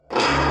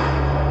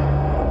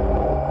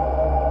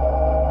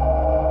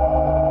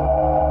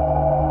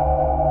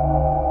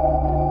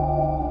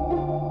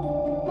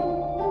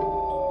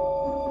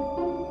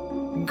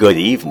Good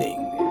evening,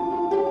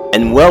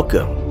 and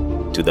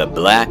welcome to the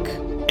Blaqk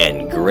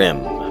and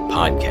Grimm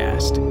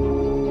podcast.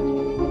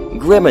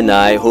 Grimm and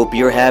I hope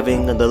you're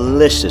having a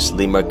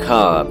deliciously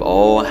macabre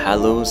All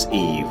Hallows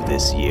Eve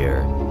this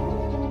year.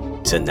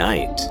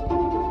 Tonight,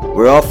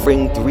 we're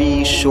offering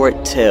 3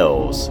 short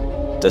tales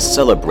to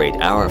celebrate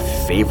our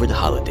favorite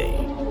holiday.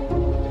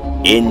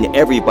 In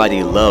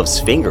Everybody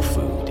Loves Finger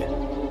Food,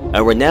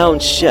 a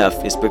renowned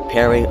chef is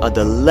preparing a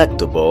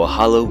delectable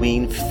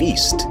Halloween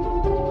feast.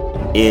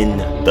 In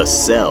The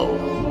Cell,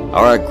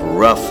 our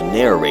gruff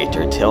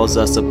narrator tells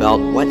us about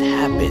what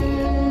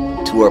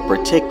happened to a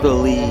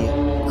particularly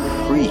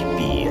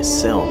creepy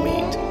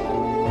cellmate.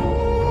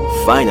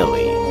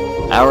 Finally,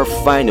 our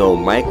final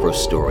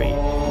micro-story,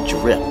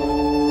 Drip,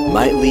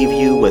 might leave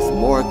you with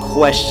more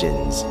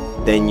questions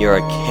than your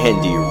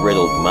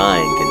candy-riddled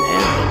mind can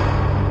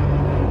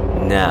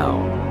handle.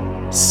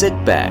 Now, sit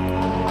back,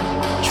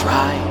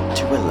 try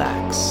to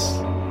relax,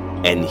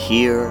 and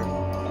hear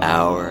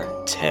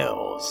our tales.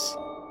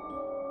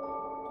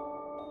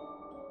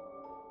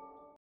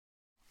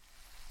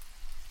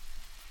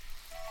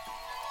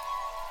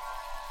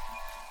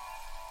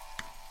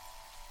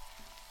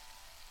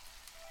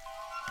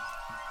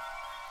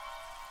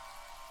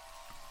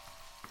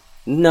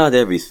 Not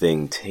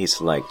everything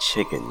tastes like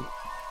chicken.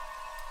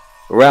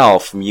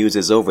 Ralph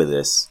muses over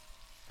this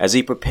as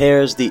he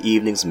prepares the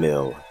evening's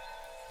meal.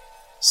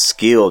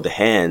 Skilled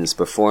hands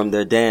perform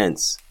their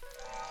dance.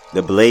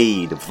 The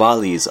blade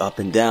volleys up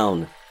and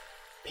down,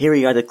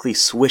 periodically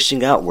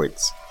swishing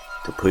outwards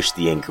to push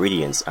the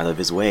ingredients out of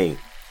his way.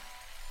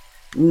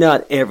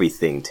 Not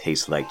everything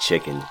tastes like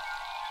chicken.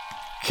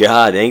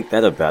 God, ain't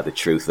that about the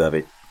truth of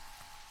it?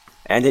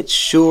 And it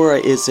sure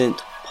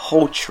isn't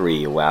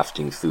poultry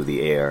wafting through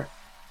the air,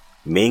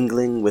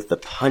 mingling with the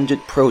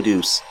pungent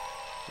produce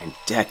and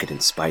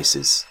decadent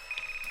spices.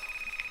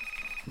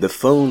 The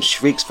phone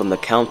shrieks from the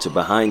counter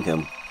behind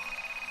him.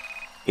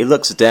 He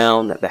looks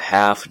down at the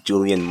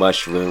half-julienne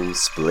mushrooms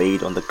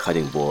splayed on the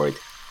cutting board.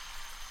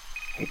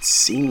 It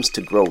seems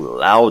to grow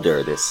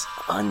louder, this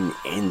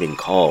unending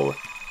call.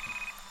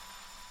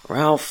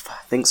 Ralph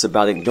thinks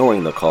about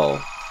ignoring the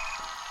call.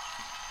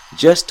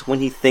 Just when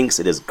he thinks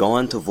it has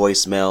gone to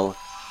voicemail,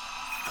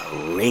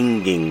 the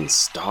ringing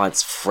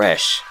starts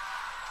fresh.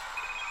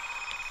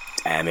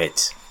 Damn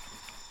it,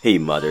 he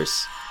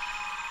mutters.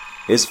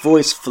 His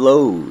voice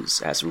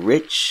flows as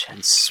rich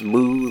and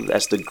smooth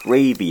as the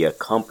gravy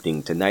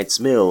accompanying tonight's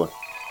meal.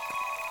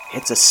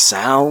 It's a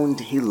sound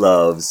he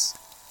loves.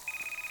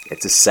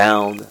 It's a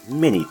sound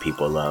many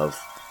people love.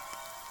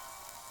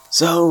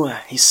 So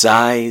he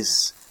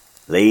sighs,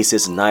 lays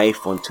his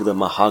knife onto the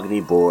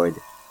mahogany board,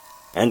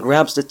 and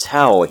grabs the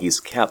towel he's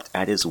kept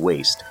at his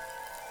waist.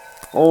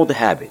 Old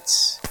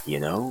habits, you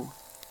know.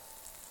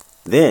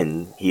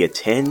 Then he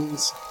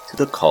attends to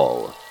the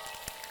call.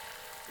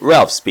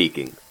 Ralph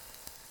speaking.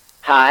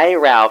 Hi,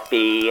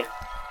 Ralphie.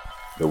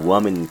 The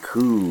woman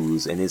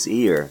coos in his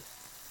ear.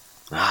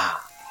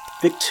 Ah,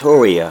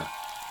 Victoria,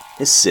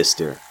 his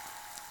sister.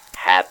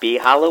 Happy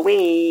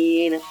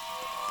Halloween.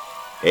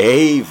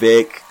 Hey,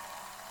 Vic,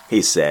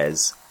 he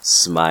says,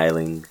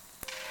 smiling.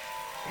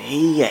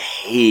 He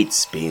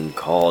hates being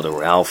called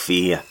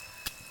Ralphie,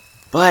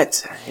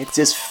 but it's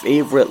his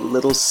favorite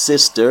little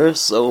sister,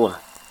 so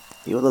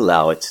he'll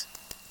allow it.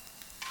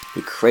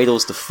 He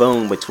cradles the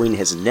phone between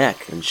his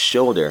neck and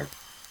shoulder.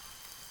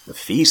 The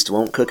feast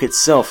won't cook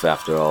itself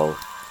after all.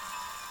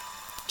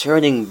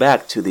 Turning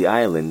back to the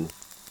island,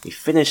 he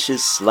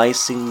finishes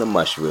slicing the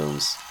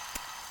mushrooms.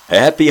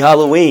 Happy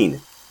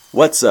Halloween!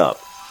 What's up?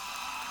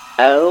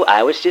 Oh,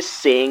 I was just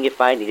seeing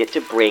if I needed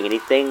to bring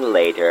anything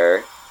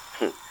later.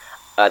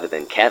 Other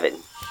than Kevin.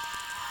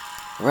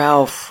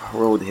 Ralph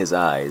rolled his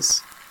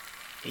eyes.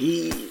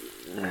 He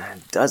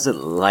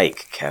doesn't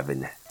like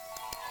Kevin.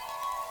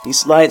 He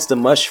slides the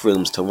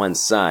mushrooms to one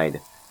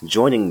side,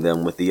 joining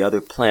them with the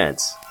other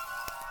plants.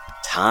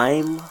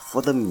 Time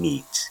for the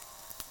meat.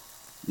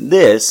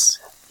 This,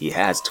 he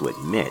has to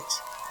admit,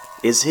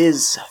 is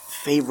his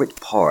favorite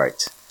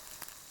part.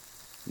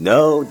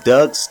 No,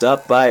 Doug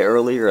stopped by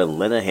earlier and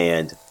lent a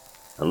hand.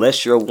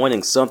 Unless you're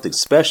wanting something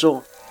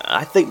special,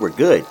 I think we're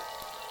good.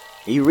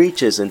 He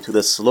reaches into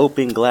the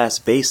sloping glass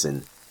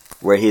basin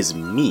where his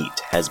meat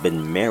has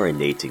been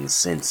marinating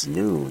since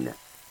noon.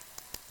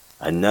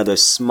 Another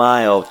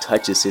smile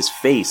touches his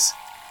face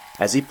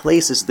as he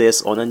places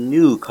this on a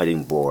new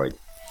cutting board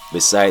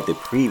beside the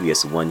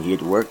previous one he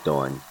had worked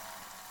on.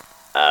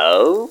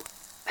 Oh?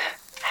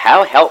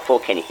 How helpful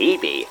can he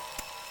be?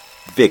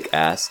 Vic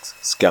asks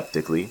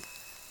skeptically.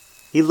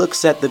 He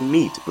looks at the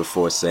meat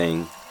before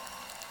saying,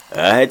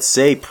 I'd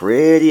say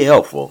pretty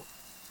helpful.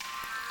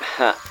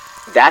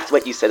 That's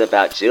what you said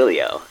about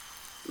Julio.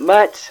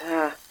 But,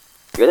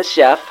 you're the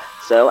chef,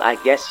 so I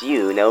guess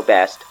you know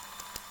best.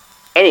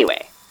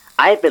 Anyway,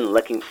 I've been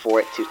looking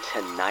forward to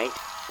tonight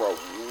for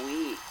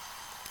weeks.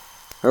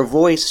 Her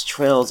voice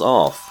trails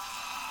off.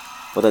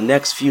 For the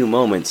next few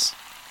moments,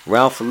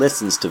 Ralph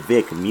listens to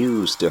Vic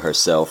muse to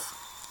herself.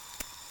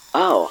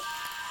 Oh,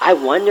 I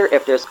wonder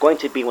if there's going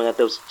to be one of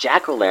those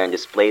jack-o'-lantern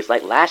displays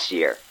like last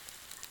year.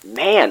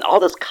 Man, all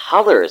those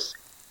colors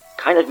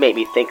kind of made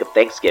me think of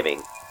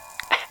Thanksgiving.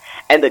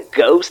 And the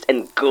ghosts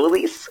and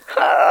ghoulies?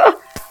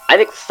 I'm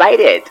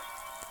excited!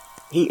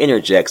 He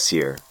interjects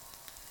here.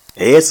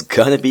 It's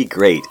gonna be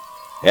great.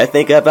 I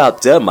think I've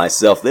outdone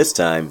myself this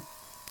time.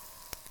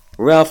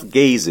 Ralph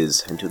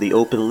gazes into the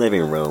open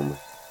living room,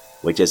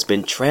 which has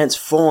been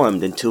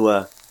transformed into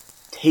a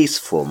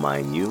tasteful,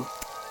 mind you,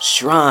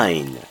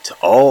 shrine to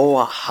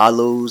All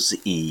Hallows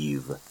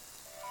Eve.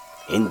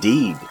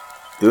 Indeed,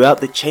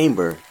 throughout the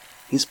chamber,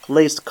 he's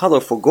placed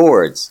colorful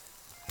gourds,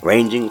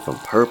 ranging from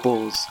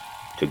purples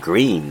to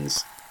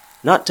greens,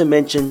 not to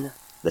mention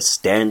the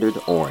standard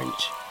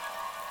orange.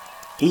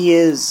 He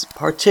is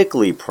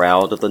particularly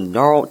proud of the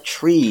gnarled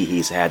tree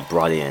he's had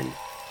brought in.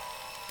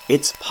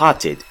 It's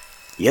potted,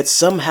 yet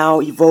somehow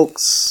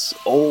evokes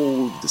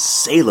old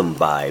Salem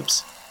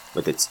vibes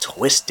with its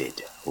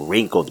twisted,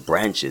 wrinkled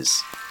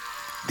branches.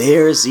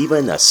 There's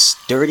even a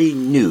sturdy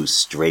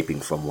noose draping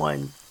from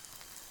one.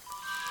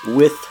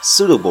 With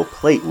suitable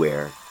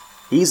plateware,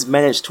 he's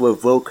managed to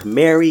evoke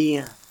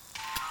merry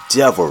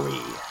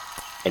devilry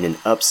in an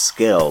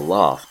upscale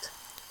loft.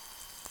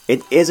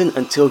 It isn't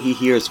until he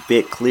hears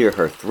Vic clear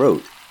her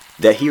throat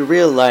that he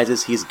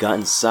realizes he's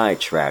gotten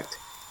sidetracked.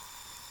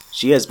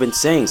 She has been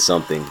saying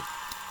something,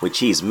 which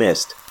he's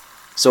missed,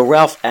 so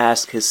Ralph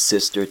asks his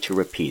sister to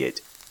repeat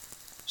it.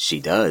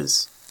 She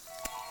does.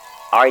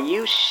 Are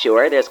you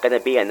sure there's gonna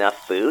be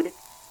enough food?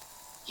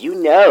 You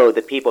know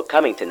the people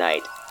coming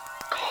tonight.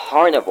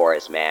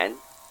 Carnivores, man.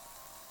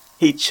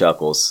 He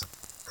chuckles.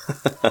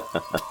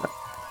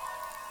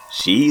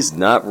 She's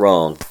not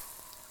wrong,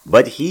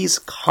 but he's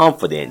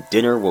confident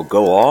dinner will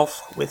go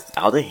off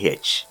without a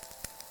hitch.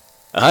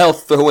 I'll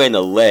throw in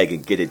a leg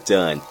and get it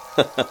done.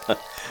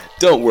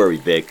 Don't worry,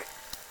 Vic.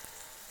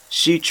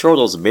 She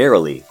chortles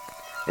merrily,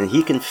 and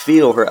he can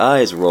feel her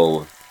eyes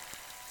roll.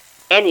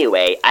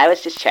 Anyway, I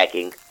was just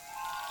checking.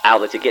 I'll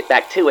let you get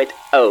back to it,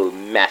 oh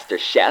Master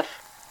Chef.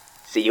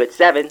 See you at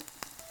 7.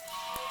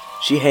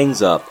 She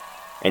hangs up,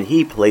 and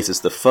he places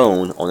the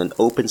phone on an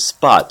open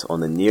spot on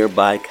the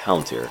nearby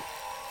counter.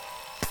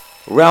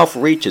 Ralph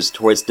reaches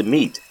towards the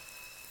meat,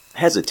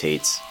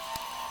 hesitates,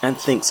 and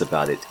thinks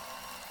about it.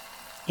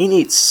 He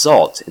needs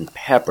salt and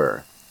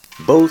pepper,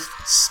 both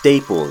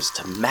staples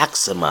to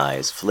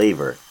maximize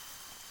flavor.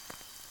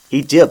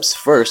 He dips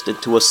first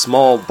into a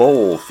small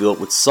bowl filled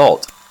with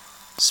salt,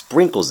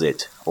 sprinkles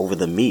it over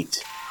the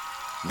meat,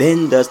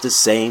 then does the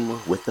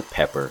same with the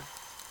pepper.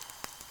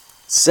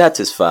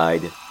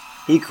 Satisfied,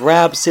 he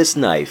grabs his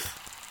knife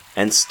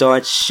and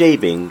starts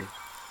shaving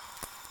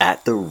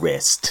at the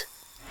wrist.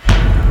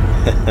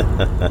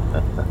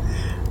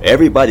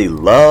 Everybody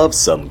loves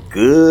some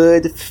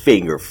good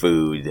finger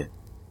food.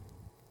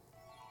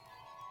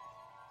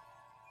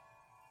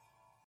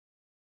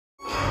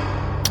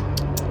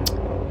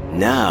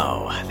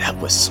 Now, that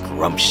was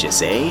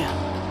scrumptious, eh?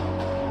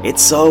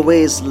 It's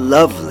always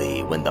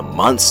lovely when the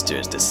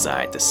monsters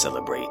decide to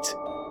celebrate.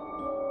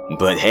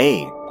 But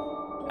hey,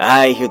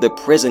 I hear the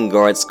prison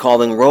guards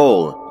calling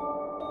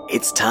roll.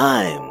 It's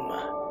time.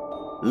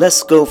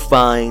 Let's go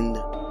find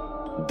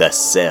the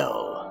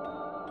cell.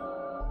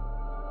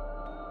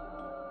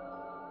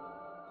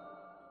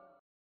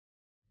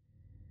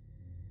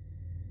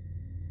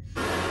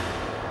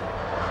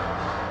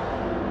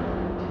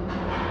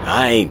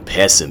 I ain't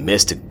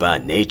pessimistic by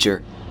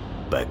nature,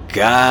 but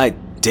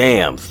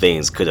goddamn,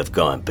 things could have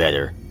gone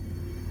better.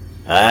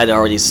 I'd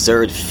already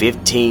served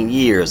 15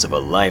 years of a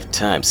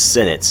lifetime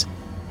sentence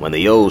when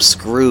the old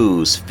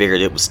screws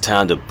figured it was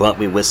time to bump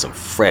me with some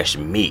fresh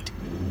meat.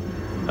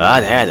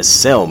 I'd had a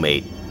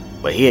cellmate,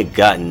 but he had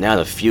gotten out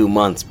a few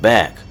months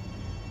back.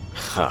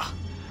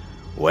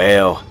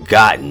 Well,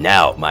 gotten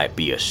out might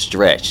be a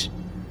stretch.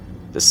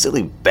 The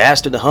silly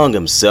bastard hung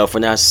himself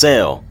in our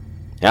cell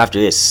after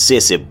his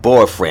sissy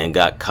boyfriend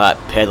got caught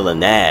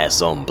peddling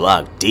ass on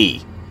Block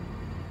D.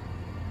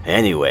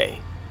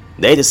 Anyway,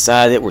 they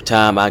decided it were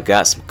time I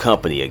got some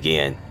company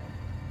again.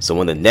 So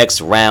when the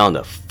next round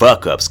of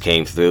fuck-ups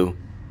came through,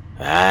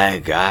 I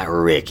got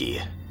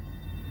Ricky.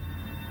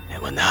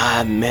 And when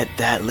I met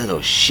that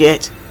little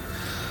shit,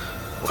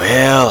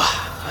 well,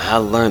 I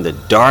learned the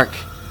dark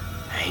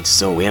ain't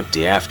so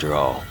empty after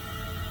all.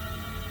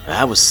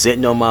 I was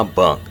sitting on my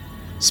bunk,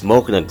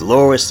 smoking a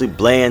gloriously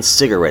bland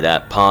cigarette I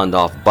pawned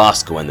off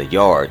Bosco in the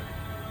yard,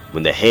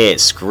 when the head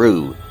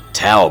screw,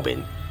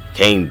 Taubin,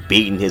 came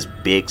beating his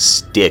big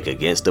stick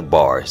against the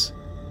bars.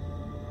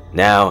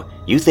 Now,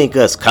 you think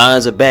us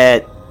cons are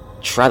bad?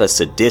 Try the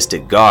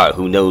sadistic guard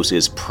who knows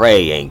his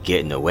prey ain't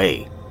getting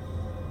away.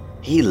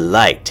 He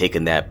liked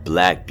taking that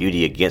black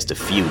beauty against a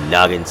few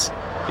noggins,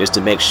 just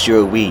to make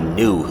sure we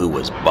knew who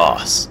was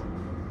boss.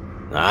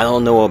 I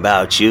don't know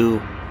about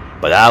you,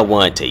 but I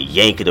wanted to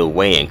yank it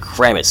away and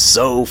cram it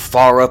so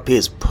far up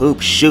his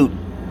poop chute,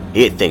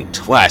 he'd think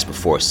twice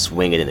before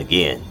swinging it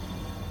again.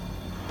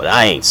 But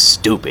I ain't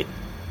stupid.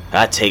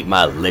 I take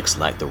my licks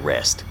like the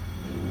rest.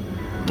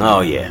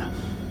 Oh yeah.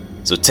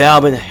 So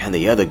Taubin and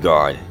the other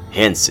guard,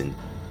 Henson,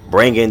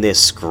 bring in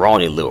this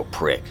scrawny little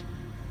prick.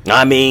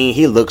 I mean,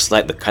 he looks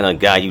like the kind of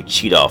guy you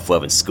cheat off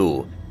of in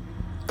school.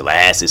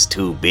 glasses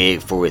too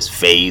big for his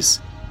face,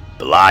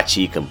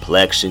 blotchy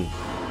complexion.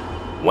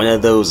 One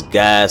of those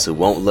guys who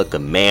won't look a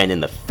man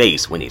in the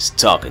face when he's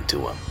talking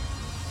to him.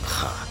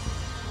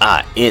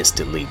 I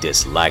instantly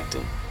disliked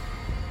him.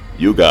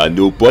 "You got a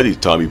new buddy,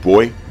 Tommy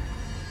boy,"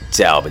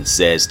 Talbot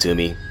says to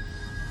me.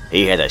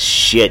 He had a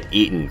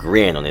shit-eating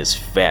grin on his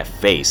fat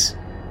face.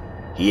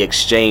 He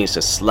exchanged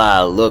a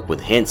sly look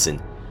with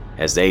Henson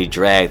as they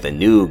dragged the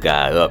new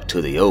guy up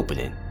to the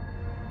opening.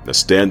 "Now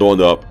stand on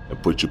up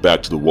and put your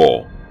back to the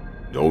wall.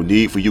 No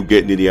need for you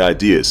getting any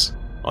ideas.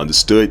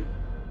 Understood?"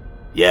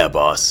 "Yeah,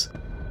 boss."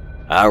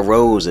 I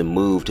rose and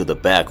moved to the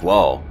back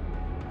wall.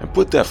 "And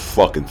put that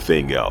fucking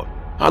thing out.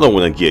 I don't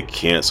want to get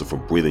cancer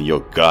from breathing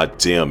your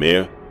goddamn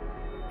air."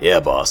 "Yeah,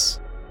 boss."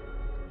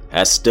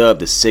 I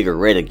stubbed a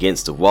cigarette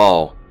against the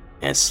wall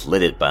and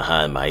slid it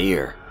behind my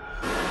ear.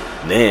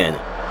 Then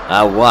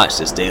I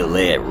watched as they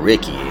led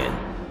Ricky in.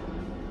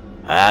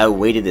 I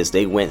waited as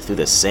they went through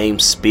the same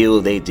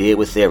spiel they did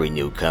with every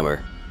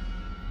newcomer.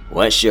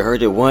 Once you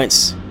heard it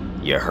once,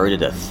 you heard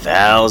it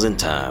 1,000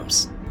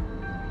 times.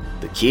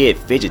 The kid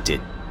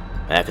fidgeted.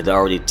 I could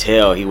already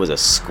tell he was a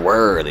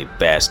squirrely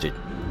bastard.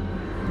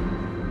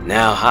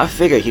 Now, I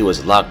figured he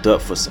was locked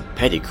up for some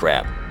petty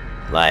crap,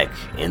 like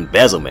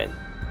embezzlement,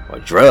 or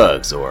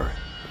drugs, or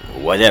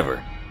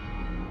whatever.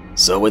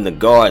 So when the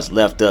guards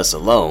left us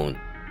alone,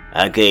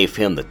 I gave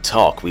him the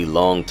talk we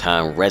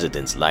longtime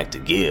residents like to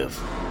give.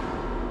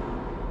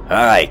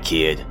 "Alright,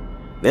 kid,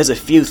 there's a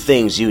few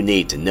things you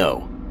need to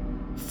know.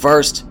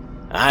 First,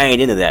 I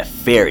ain't into that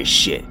fairy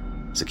shit,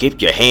 so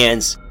keep your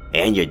hands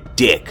and your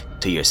dick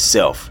to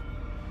yourself.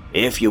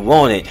 If you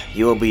want it,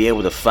 you'll be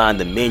able to find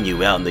the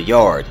menu out in the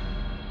yard.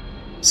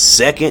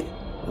 Second,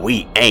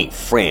 we ain't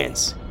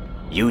friends.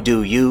 You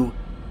do you,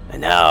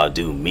 and I'll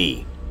do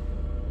me."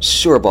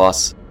 "Sure,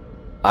 boss.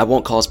 I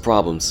won't cause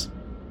problems."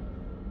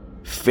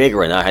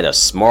 Figuring I had a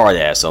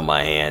smartass on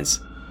my hands,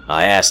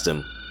 I asked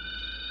him,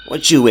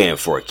 "What you in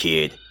for,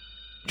 kid?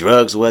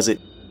 Drugs, was it?"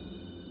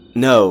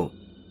 "No,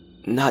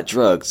 not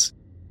drugs,"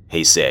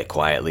 he said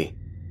quietly.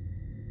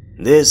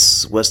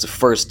 This was the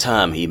first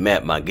time he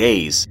met my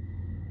gaze.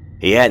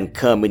 He hadn't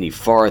come any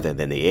farther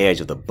than the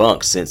edge of the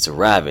bunk since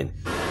arriving,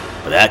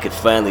 but I could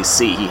finally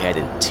see he had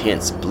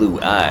intense blue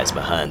eyes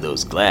behind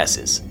those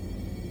glasses.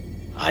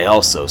 I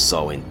also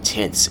saw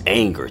intense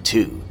anger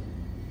too.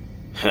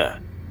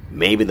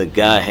 Maybe the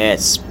guy had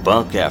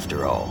spunk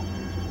after all.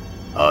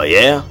 "Oh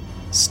yeah?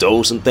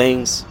 Stole some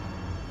things?"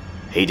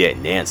 He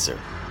didn't answer.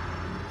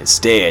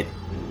 Instead,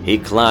 he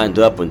climbed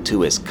up onto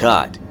his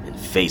cot and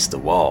faced the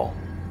wall.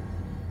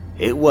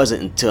 It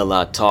wasn't until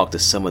I talked to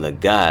some of the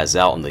guys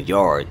out in the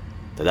yard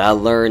that I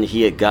learned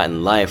he had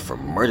gotten life for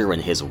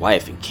murdering his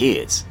wife and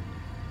kids.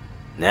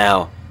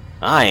 Now,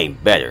 I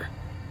ain't better.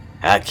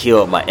 I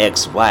killed my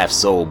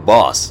ex-wife's old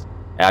boss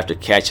after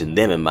catching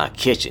them in my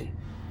kitchen.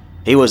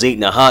 He was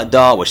eating a hot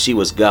dog while she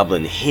was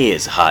gobbling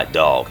his hot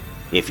dog,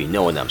 if you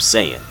know what I'm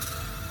saying.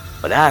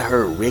 But I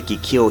heard Ricky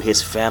kill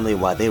his family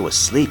while they were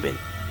sleeping.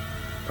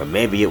 Or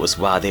maybe it was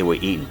while they were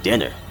eating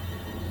dinner.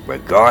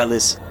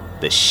 Regardless,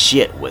 the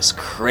shit was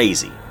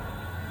crazy.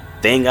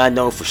 Thing I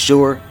know for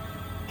sure,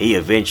 he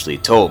eventually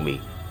told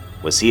me,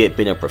 was he had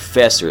been a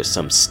professor at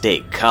some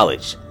state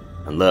college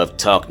and loved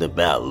talking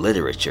about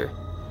literature.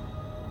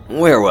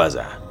 Where was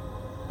I?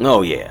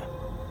 Oh yeah.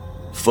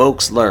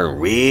 Folks learn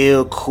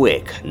real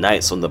quick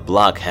nights on the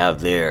block have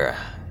their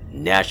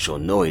natural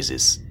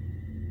noises.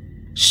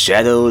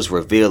 Shadows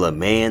reveal a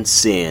man's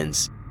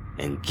sins,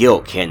 and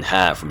guilt can't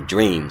hide from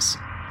dreams.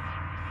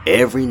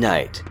 Every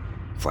night,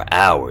 for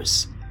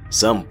hours,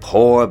 some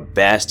poor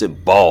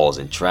bastard bawls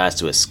and tries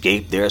to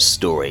escape their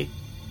story.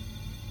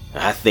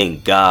 I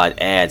think God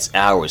adds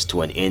hours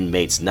to an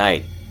inmate's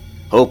night,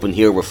 hoping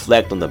he'll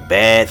reflect on the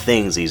bad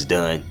things he's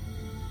done.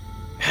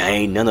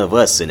 Ain't none of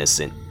us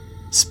innocent,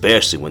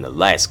 especially when the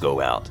lights go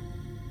out.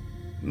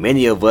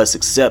 Many of us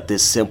accept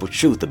this simple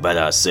truth about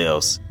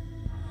ourselves.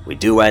 We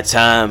do our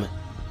time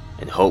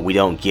and hope we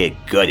don't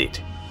get gutted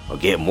or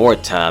get more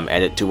time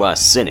added to our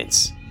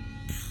sentence.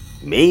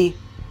 Me?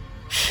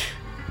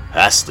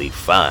 I sleep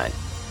fine.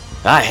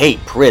 I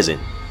hate prison,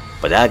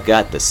 but I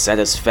got the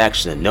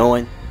satisfaction of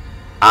knowing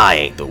I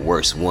ain't the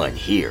worst one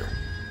here.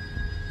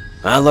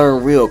 I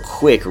learned real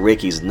quick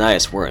Ricky's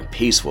nights weren't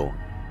peaceful.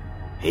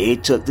 He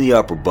took the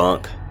upper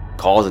bunk,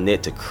 causing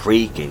it to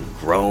creak and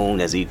groan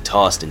as he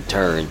tossed and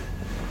turned.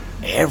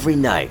 Every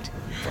night,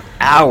 for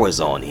hours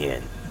on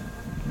end.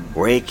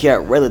 Where he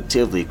kept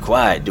relatively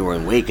quiet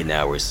during waking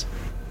hours,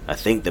 I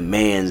think the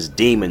man's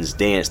demons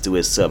danced through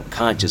his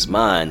subconscious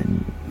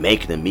mind,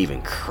 making him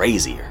even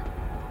crazier.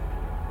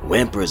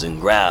 Whimpers and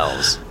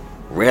growls,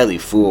 rarely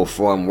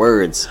full-formed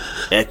words,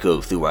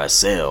 echoed through our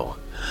cell.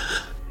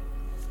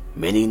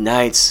 Many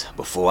nights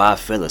before I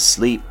fell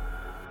asleep,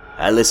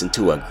 I listened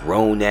to a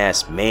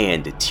grown-ass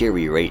man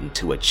deteriorate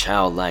into a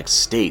childlike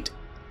state.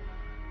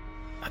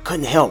 I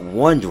couldn't help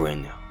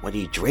wondering what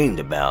he dreamed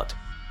about,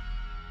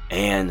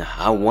 and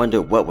I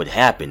wondered what would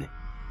happen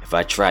if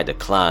I tried to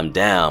climb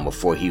down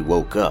before he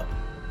woke up.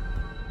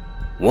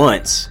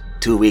 Once,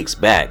 2 weeks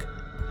back,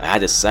 I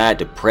decided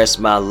to press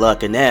my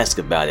luck and ask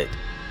about it.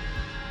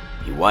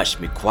 He watched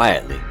me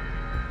quietly,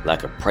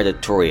 like a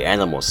predatory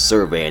animal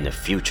surveying a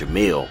future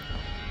meal,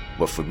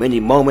 but for many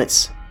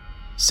moments,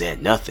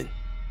 said nothing.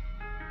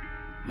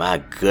 My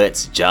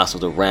guts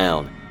jostled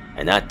around,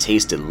 and I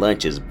tasted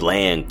lunch's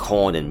bland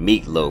corn and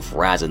meatloaf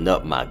rising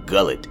up my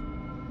gullet.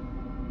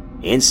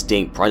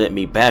 Instinct prodded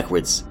me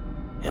backwards,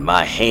 and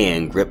my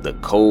hand gripped the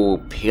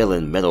cold,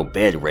 peeling metal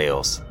bed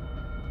rails.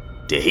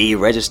 Did he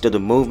register the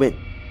movement?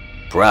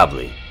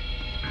 Probably.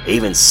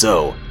 Even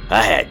so,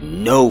 I had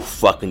no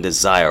fucking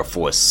desire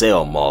for a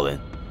cell mauling.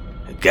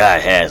 A guy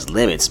has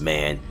limits,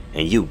 man,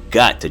 and you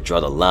got to draw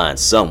the line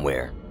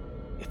somewhere.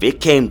 If it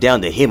came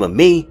down to him or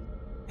me,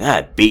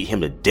 I'd beat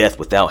him to death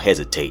without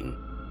hesitating.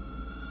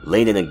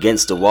 Leaning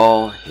against the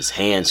wall, his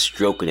hands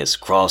stroking his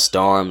crossed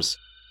arms,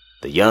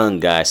 the young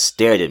guy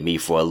stared at me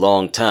for a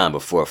long time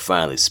before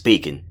finally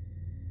speaking.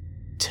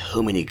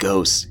 Too many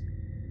ghosts.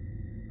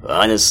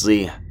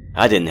 Honestly,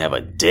 I didn't have a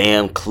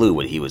damn clue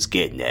what he was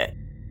getting at.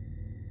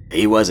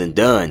 He wasn't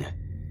done.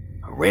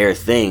 A rare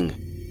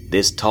thing,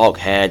 this talk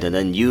had an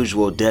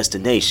unusual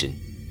destination.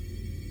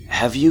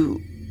 Have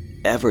you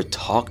ever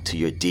talked to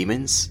your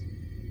demons?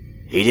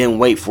 He didn't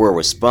wait for a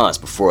response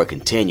before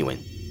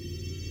continuing.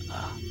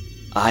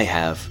 I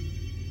have.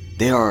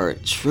 There are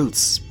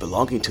truths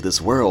belonging to this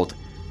world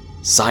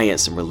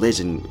science and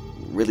religion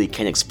really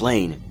can't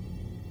explain.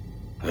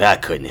 I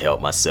couldn't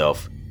help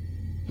myself.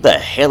 The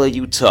hell are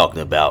you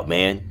talking about,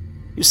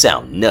 man? You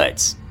sound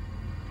nuts.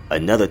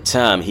 Another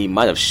time he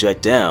might have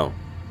shut down.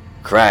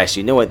 Christ,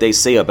 you know what they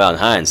say about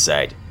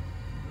hindsight.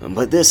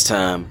 But this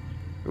time,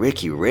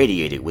 Ricky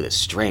radiated with a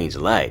strange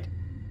light.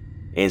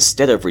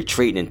 Instead of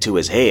retreating into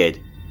his head,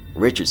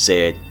 Richard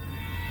said,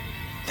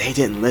 They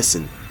didn't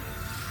listen.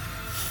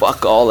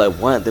 Fuck all, I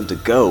wanted them to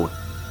go.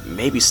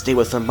 Maybe stay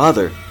with their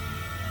mother.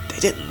 They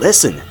didn't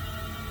listen.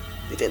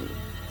 They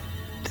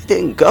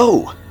didn't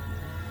go.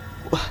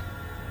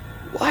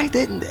 Why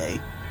didn't they?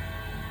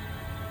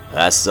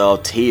 I saw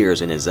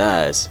tears in his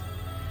eyes.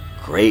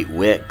 Great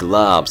wet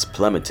globs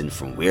plummeting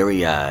from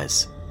weary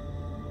eyes.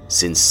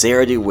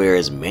 Sincerity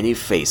wears many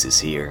faces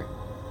here.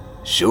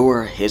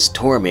 Sure, his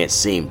torment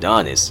seemed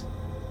honest,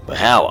 but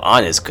how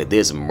honest could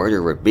this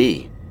murderer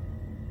be?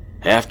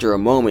 After a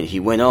moment he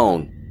went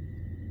on.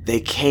 They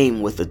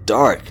came with the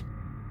dark.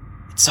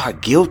 It's our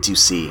guilt, you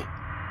see.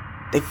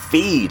 They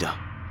feed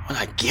on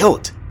our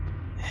guilt.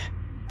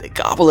 They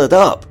gobble it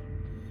up.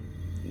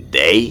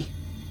 They?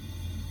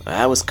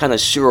 I was kinda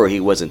sure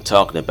he wasn't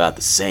talking about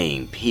the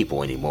same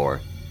people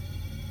anymore.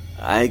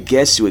 I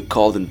guess you would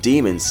call them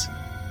demons.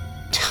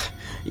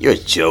 You're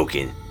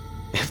joking.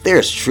 If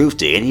there's truth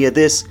to any of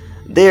this,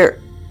 do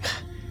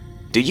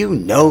you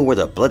know where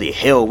the bloody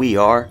hell we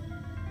are?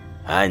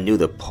 I knew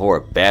the poor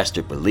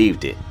bastard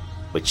believed it,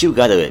 but you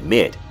gotta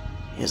admit,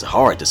 it's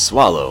hard to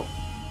swallow.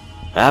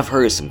 I've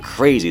heard some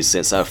crazy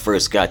since I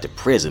first got to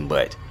prison,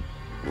 but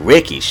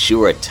Ricky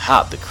sure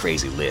topped the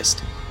crazy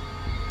list.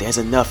 There's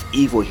enough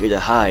evil here to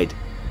hide,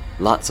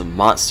 lots of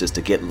monsters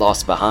to get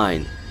lost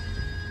behind.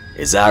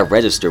 As I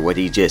registered what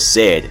he just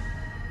said,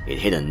 it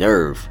hit a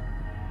nerve.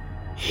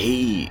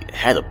 He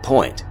had a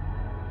point.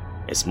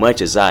 As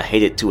much as I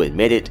hated to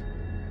admit it,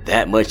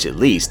 that much at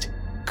least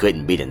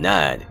couldn't be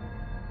denied.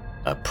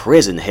 A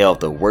prison held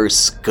the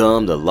worst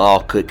scum the law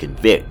could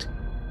convict.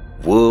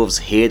 Wolves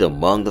hid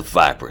among the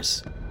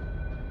vipers.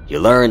 You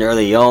learn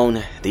early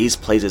on, these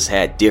places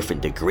had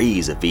different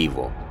degrees of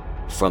evil,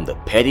 from the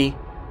petty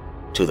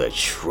to the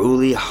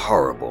truly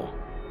horrible.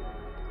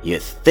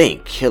 You'd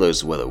think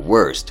killers were the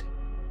worst,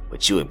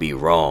 but you would be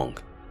wrong.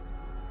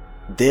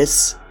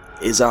 This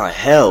is our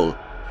hell.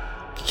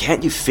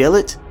 Can't you feel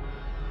it?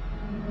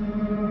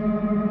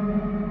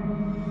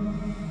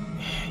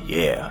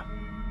 Yeah.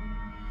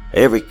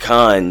 Every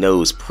con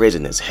knows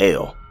prison is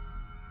hell.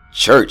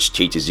 Church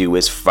teaches you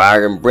it's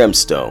fire and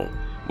brimstone,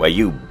 where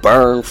you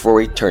burn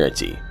for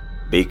eternity,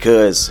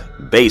 because,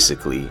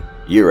 basically,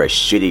 you're a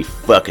shitty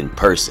fucking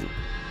person.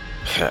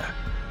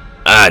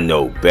 I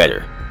know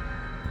better.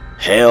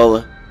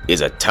 Hell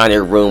is a tiny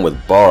room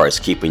with bars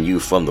keeping you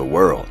from the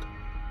world.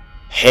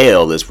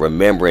 Hell is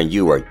remembering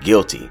you are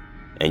guilty,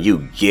 and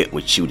you get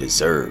what you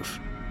deserve.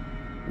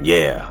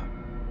 Yeah,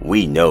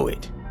 we know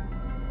it.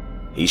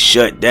 He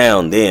shut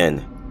down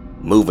then,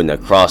 moving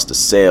across the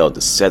cell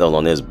to settle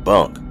on his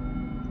bunk.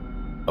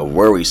 A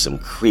worrisome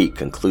creak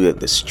concluded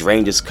the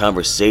strangest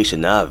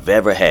conversation I've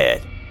ever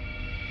had.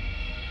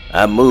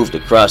 I moved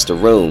across the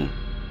room,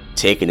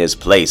 taking his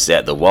place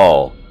at the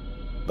wall,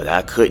 but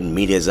I couldn't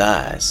meet his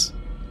eyes.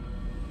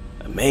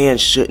 A man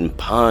shouldn't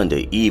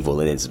ponder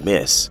evil in its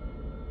midst,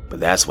 but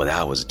that's what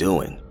I was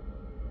doing.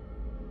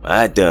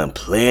 I'd done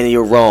plenty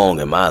of wrong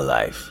in my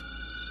life.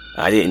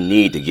 I didn't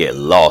need to get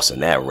lost in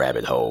that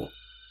rabbit hole.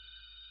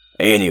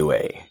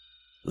 Anyway,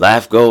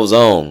 life goes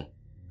on,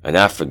 and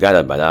I forgot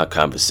about our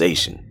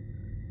conversation.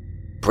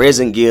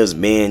 Prison gives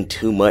men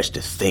too much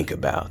to think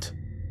about.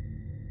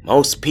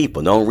 Most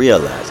people don't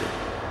realize it.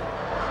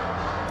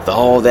 With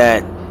all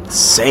that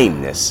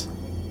sameness,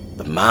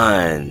 the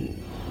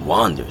mind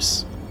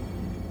wanders.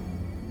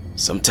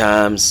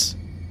 Sometimes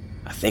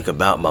I think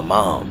about my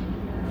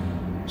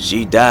mom.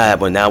 She died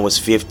when I was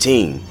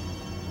 15,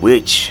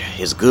 which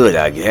is good,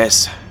 I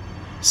guess,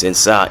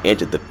 since I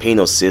entered the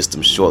penal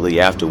system shortly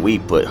after we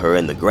put her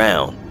in the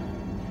ground.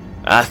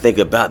 I think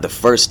about the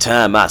first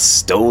time I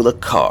stole a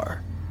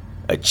car,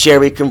 a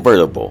cherry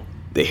convertible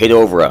that hit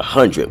over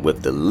 100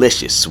 with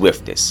delicious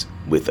swiftness,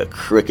 with a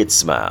crooked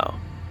smile.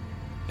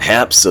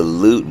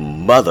 Absolute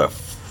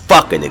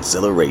motherfucking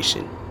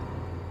exhilaration.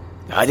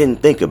 I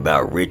didn't think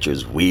about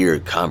Richard's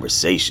weird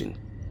conversation.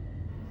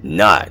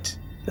 Not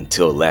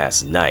until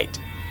last night,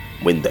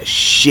 when the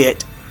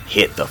shit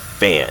hit the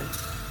fan.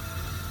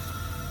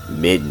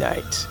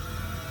 Midnight.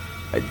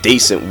 A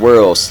decent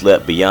world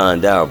slept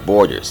beyond our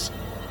borders,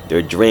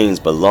 their dreams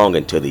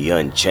belonging to the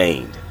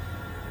unchained.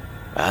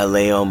 I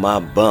lay on my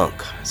bunk,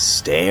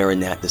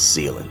 staring at the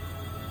ceiling.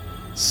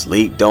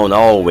 Sleep don't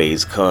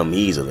always come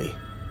easily.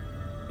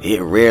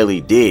 It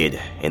rarely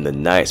did in the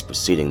nights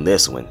preceding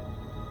this one,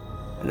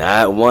 and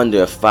I wonder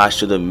if I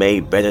should have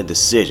made better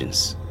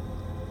decisions.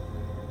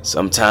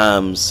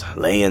 Sometimes,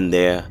 laying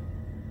there,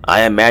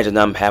 I imagine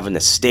I'm having a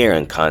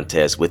staring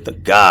contest with the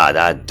God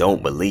I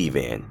don't believe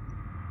in,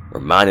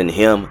 reminding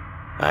him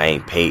I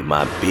ain't paid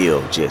my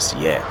bill just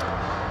yet.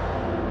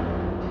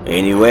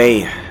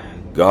 Anyway,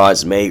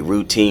 guards made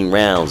routine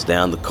rounds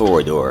down the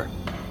corridor,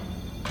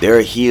 their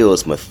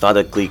heels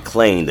methodically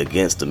clanged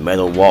against the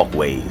metal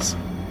walkways,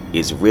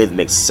 its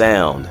rhythmic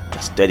sound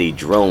a steady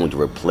drone to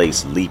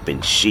replace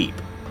leaping sheep.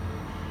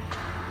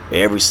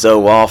 Every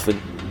so often,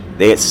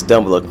 they'd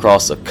stumble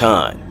across a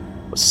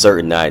con with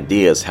certain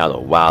ideas how to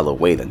while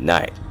away the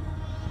night.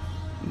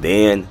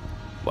 Then,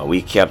 while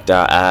we kept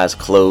our eyes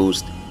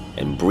closed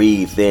and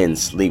breathed in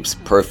sleep's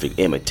perfect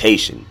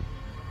imitation,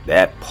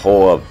 that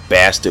poor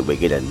bastard would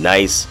get a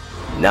nice,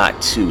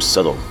 not too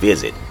subtle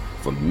visit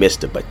from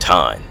Mr.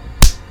 Baton.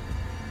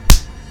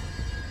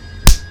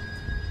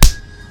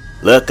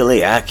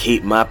 Luckily, I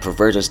keep my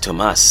perversions to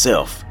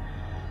myself,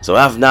 so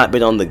I've not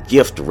been on the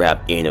gift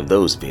wrap end of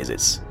those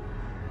visits.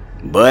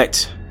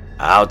 But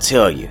I'll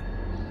tell you,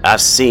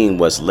 I've seen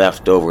what's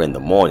left over in the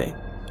morning,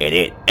 and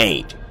it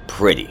ain't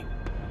pretty.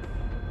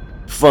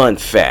 Fun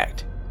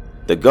fact,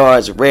 the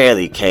guards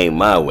rarely came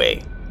my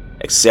way,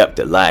 except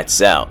at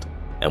lights out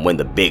and when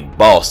the big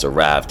boss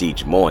arrived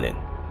each morning.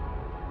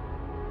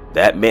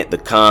 That meant the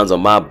cons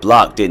on my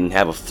block didn't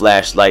have a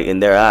flashlight in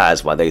their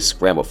eyes while they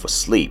scrambled for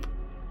sleep.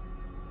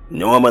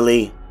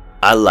 Normally,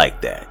 I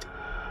like that,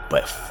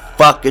 but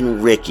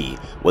fucking Ricky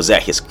was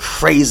at his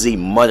crazy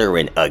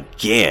muttering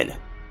again.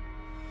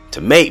 To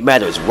make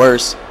matters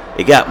worse,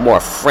 it got more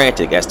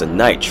frantic as the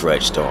night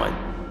trudged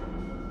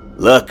on.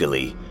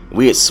 Luckily,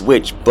 we had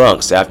switched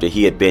bunks after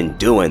he had been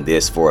doing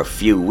this for a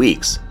few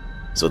weeks,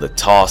 so the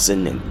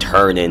tossing and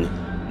turning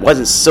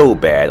wasn't so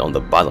bad on the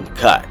bottom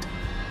cot.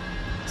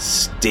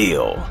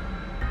 Still,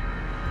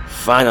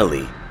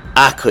 finally,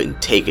 I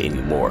couldn't take it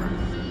anymore.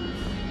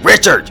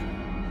 "Richard!"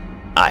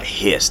 I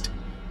hissed,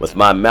 with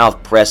my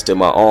mouth pressed to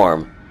my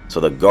arm so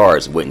the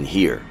guards wouldn't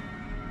hear.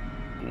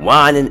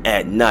 Whining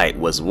at night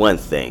was one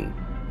thing,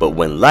 but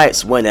when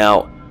lights went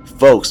out,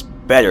 folks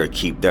better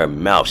keep their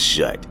mouths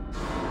shut.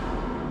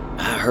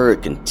 I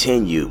heard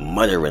continued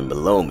muttering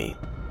below me.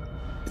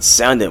 It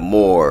sounded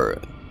more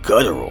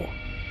guttural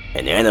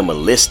and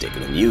animalistic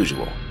than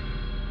usual.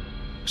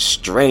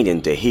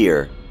 Straining to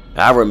hear,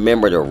 I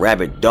remembered a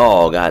rabid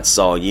dog I'd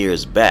saw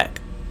years back.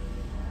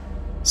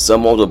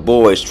 Some older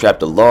boys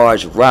trapped a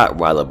large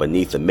Rottweiler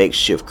beneath a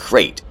makeshift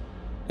crate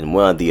in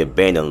one of the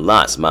abandoned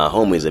lots my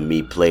homies and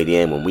me played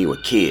in when we were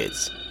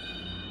kids.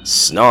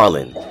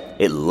 Snarling,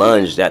 it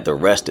lunged at the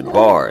rusted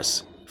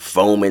bars,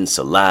 foaming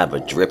saliva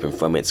dripping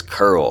from its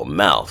curled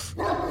mouth.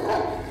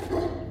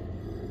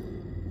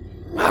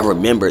 I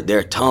remembered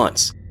their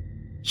taunts,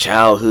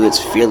 childhood's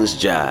fearless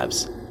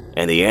jibes,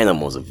 and the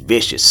animal's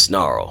vicious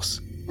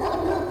snarls.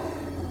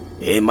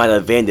 It might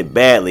have ended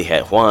badly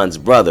had Juan's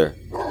brother,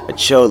 a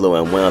cholo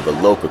in one of the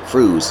local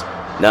crews,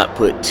 not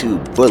put 2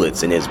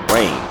 bullets in his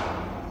brain.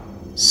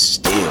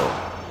 Still,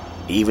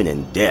 even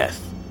in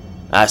death,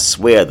 I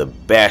swear the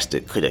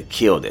bastard could have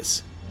killed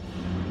us.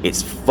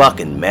 Its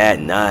fucking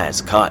maddened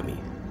eyes caught me,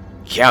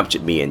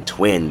 captured me in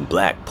twin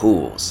black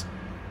pools.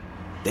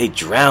 They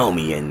drowned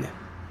me in,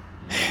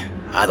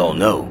 I don't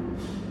know,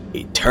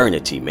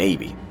 eternity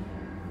maybe.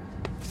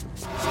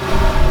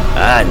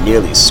 I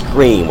nearly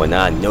screamed when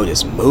I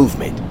noticed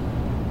movement.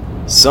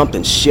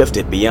 Something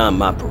shifted beyond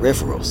my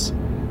peripherals.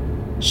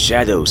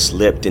 Shadows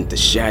slipped into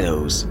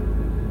shadows,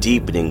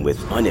 deepening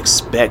with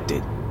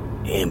unexpected,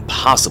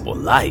 impossible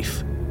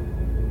life.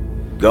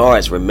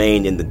 Guards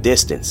remained in the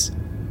distance.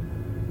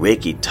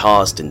 Ricky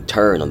tossed and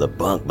turned on the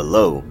bunk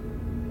below,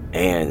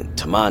 and,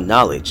 to my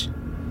knowledge,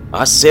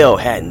 our cell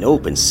hadn't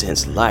opened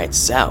since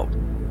lights out.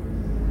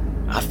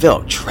 I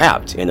felt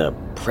trapped in a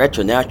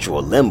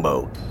preternatural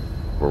limbo,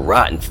 where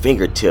rotten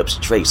fingertips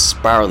traced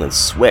spiraling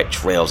sweat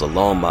trails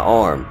along my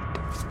arm.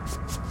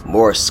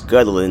 More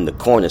scuttling in the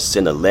corner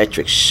sent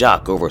electric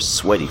shock over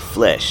sweaty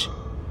flesh.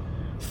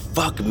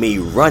 Fuck me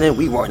running,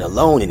 we weren't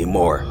alone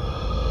anymore.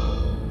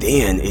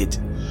 Then it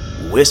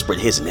whispered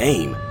his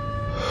name.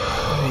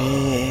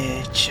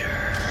 Richard. Richard.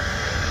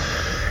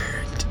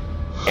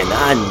 And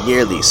I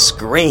nearly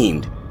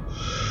screamed.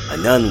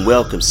 An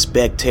unwelcome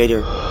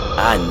spectator,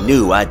 I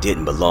knew I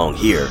didn't belong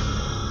here.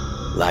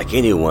 Like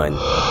anyone,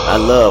 I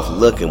loved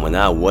looking when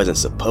I wasn't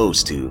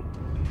supposed to.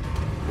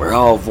 We're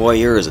all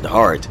voyeurs at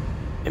heart,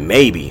 and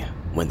maybe,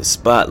 when the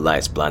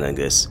spotlight's blinding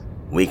us,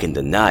 we can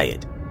deny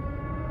it.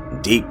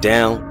 Deep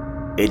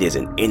down, it is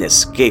an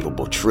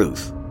inescapable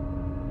truth.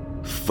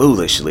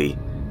 Foolishly,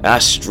 I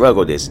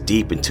struggled as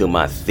deep into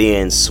my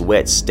thin,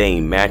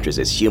 sweat-stained mattress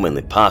as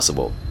humanly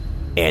possible,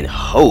 and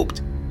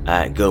hoped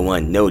I'd go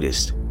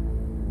unnoticed.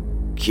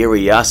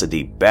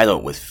 Curiosity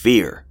battled with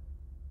fear,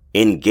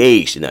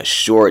 engaged in a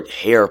short,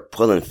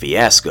 hair-pulling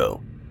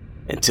fiasco,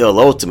 until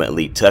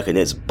ultimately tucking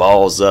its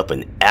balls up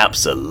in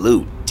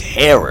absolute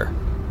terror.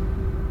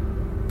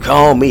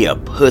 Call me a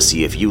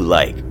pussy if you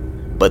like,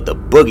 but the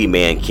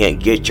boogeyman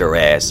can't get your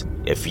ass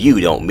if you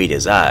don't meet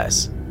his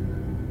eyes.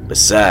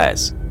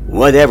 Besides,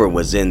 whatever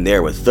was in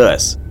there with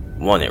us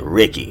wanted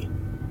Ricky.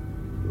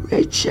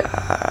 Richard,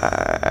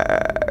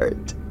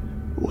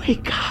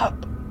 wake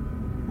up.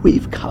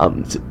 We've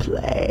come to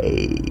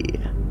play.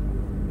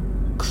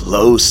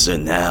 Closer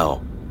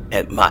now,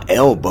 at my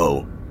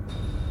elbow.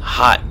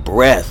 Hot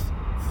breath,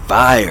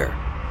 fire,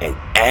 and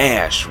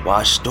ash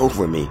washed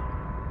over me.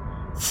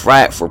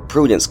 Fright for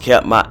prudence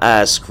kept my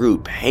eyes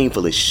screwed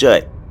painfully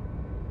shut.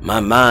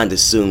 My mind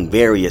assumed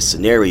various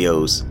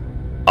scenarios,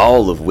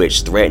 all of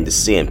which threatened to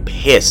send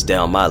piss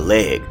down my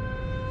leg.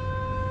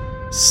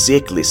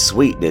 Sickly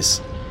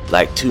sweetness,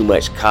 like too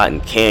much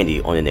cotton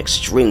candy on an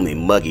extremely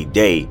muggy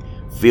day,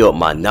 filled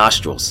my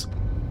nostrils.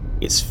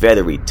 Its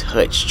feathery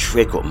touch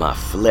trickled my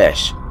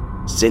flesh,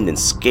 sending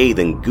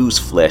scathing goose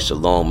flesh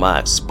along my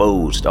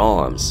exposed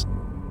arms.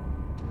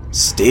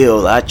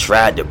 Still, I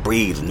tried to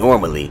breathe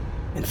normally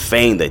and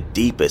feign the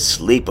deepest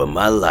sleep of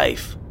my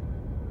life.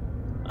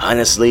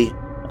 Honestly,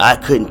 I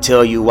couldn't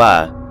tell you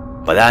why,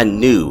 but I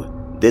knew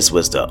this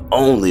was the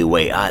only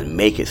way I'd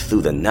make it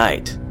through the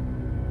night.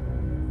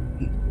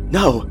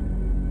 No!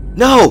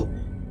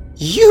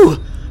 You!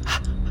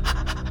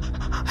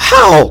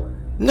 How?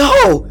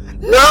 No!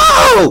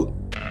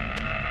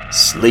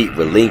 Sleep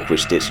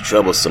relinquished its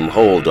troublesome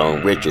hold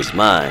on Richard's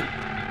mind.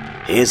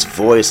 His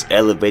voice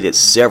elevated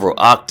several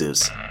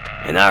octaves,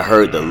 and I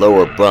heard the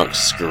lower bunk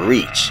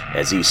screech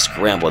as he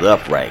scrambled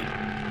upright.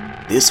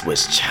 This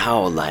was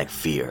childlike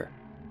fear,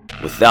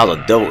 without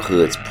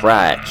adulthood's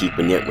pride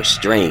keeping it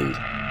restrained.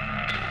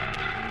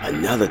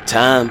 Another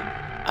time,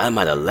 I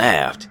might have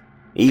laughed,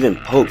 even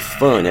poked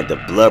fun at the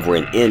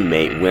blubbering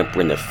inmate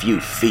whimpering a few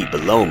feet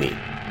below me.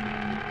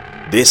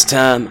 This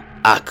time,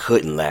 I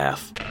couldn't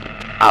laugh.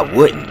 I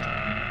wouldn't.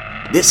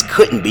 This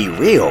couldn't be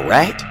real,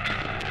 right?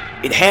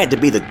 It had to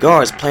be the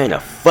guards playing a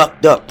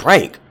fucked up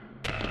prank.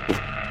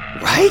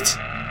 Right?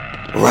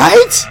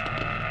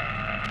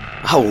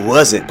 I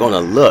wasn't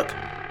gonna look.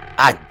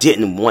 I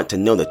didn't want to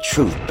know the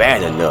truth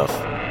bad enough.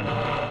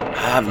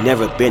 I've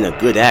never been a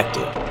good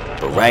actor,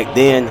 but right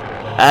then,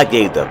 I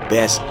gave the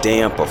best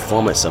damn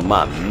performance of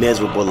my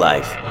miserable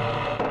life.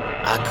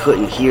 I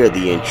couldn't hear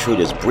the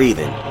intruders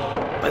breathing,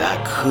 but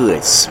I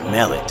could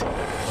smell it.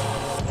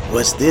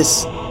 Was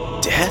this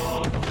death?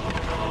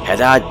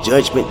 Had our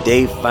Judgment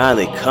Day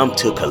finally come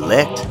to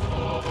collect?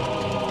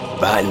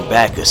 Biting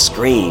back a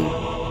scream,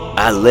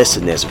 I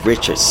listened as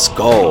Richard's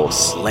skull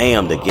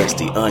slammed against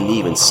the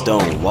uneven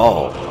stone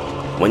wall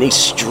when he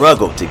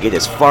struggled to get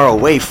as far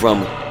away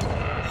from...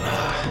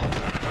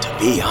 To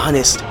be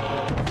honest,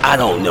 I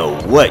don't know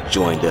what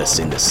joined us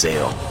in the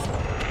cell.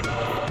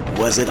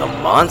 Was it a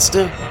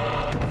monster?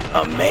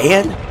 A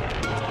man?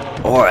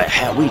 Or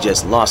had we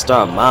just lost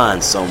our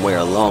minds somewhere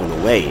along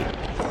the way?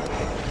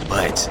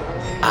 But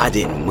I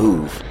didn't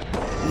move.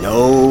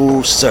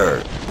 No,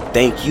 sir.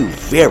 Thank you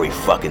very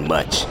fucking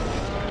much.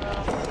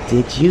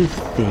 Did you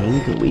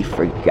think we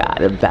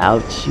forgot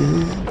about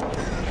you?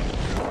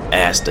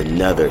 Asked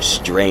another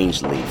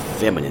strangely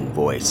feminine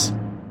voice.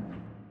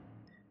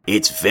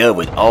 Its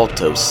velvet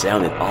alto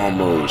sounded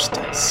almost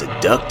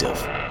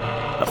seductive.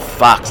 A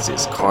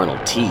fox's carnal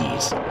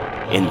tease,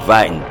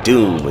 inviting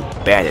doom with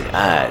batted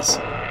eyes.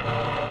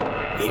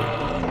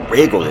 It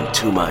wriggled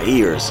into my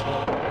ears,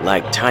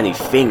 like tiny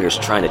fingers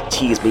trying to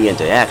tease me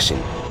into action,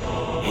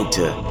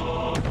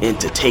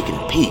 into taking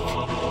a peek.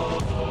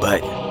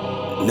 But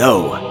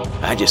no,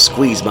 I just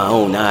squeezed my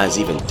own eyes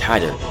even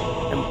tighter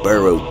and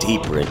burrowed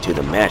deeper into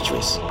the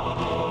mattress.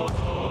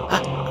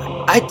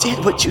 I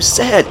did what you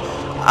said.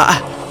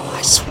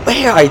 I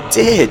swear I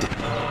did.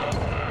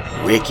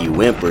 Ricky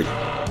whimpered.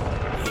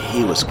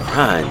 He was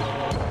crying.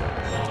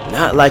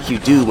 Not like you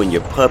do when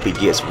your puppy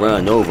gets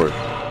run over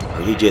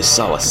or you just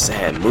saw a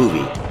sad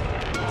movie.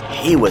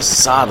 He was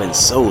sobbing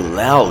so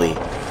loudly,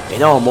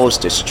 it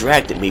almost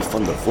distracted me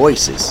from the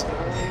voices.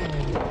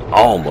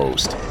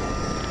 Almost.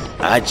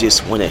 I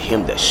just wanted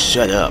him to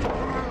shut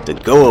up, to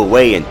go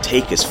away and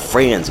take his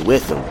friends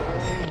with him.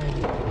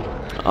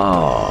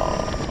 Oh,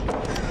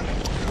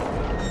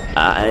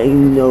 I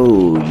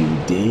know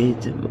you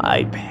did,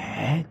 my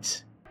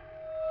pet,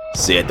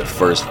 said the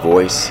first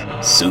voice,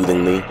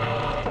 soothingly.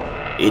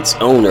 Its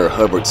owner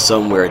hovered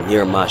somewhere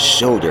near my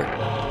shoulder,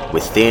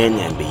 within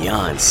and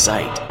beyond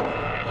sight.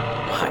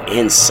 My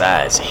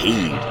insides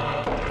heaved.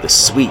 The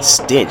sweet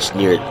stench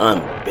neared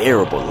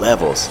unbearable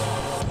levels,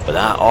 but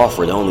I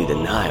offered only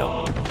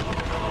denial.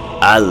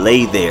 I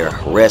lay there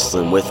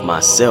wrestling with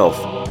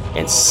myself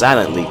and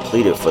silently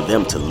pleaded for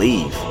them to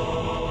leave.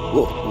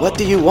 What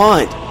do you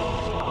want?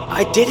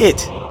 I did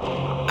it.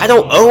 I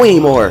don't owe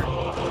anymore.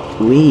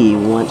 We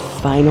want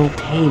final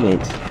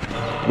payment.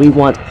 We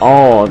want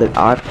all that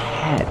our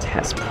pet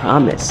has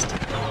promised.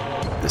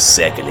 The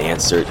second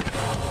answered.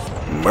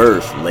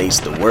 Mirth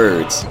laced the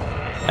words.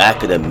 I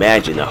could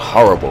imagine a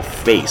horrible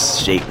face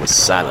shaped with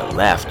silent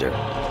laughter.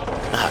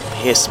 I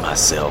pissed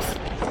myself.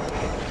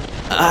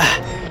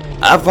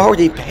 I've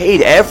already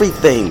paid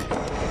everything.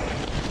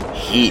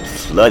 Heat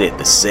flooded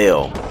the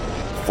cell,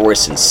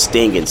 forcing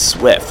stinging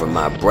sweat from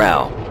my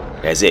brow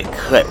as it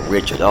cut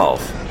Richard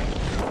off.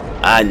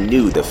 I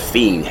knew the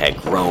fiend had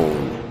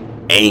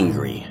grown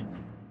angry.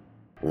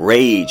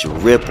 Rage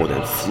rippled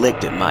and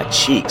flicked at my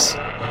cheeks,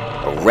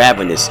 a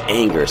ravenous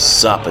anger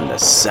sopping the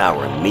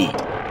sour meat.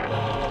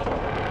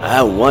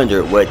 I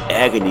wondered what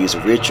agonies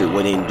Richard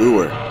would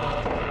endure.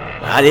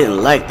 I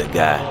didn't like the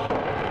guy,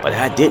 but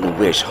I didn't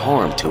wish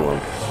harm to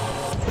him.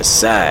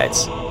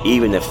 Besides,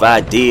 even if I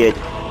did,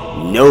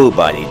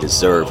 nobody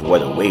deserved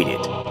what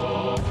awaited.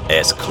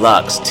 As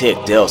clocks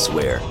ticked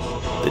elsewhere,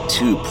 the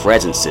two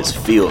presences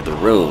filled the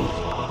room,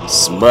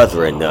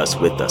 smothering us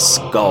with a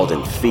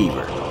scalding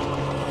fever.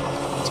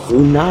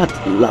 Do not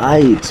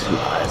lie to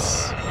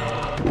us.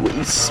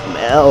 We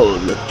smell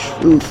the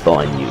truth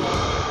on you.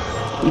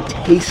 We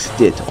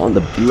taste it on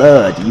the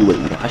blood you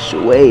would wash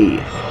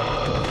away.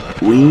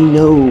 We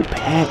know,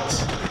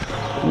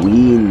 pet.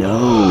 We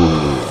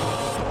know.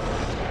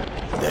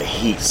 The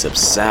heat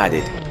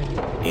subsided,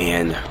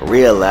 and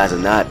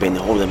realizing I'd been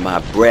holding my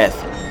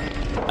breath,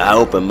 I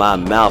opened my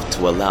mouth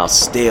to allow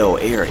stale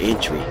air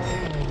entry.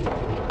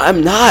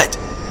 I'm not!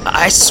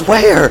 I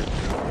swear!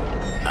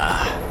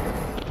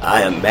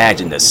 I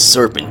imagined a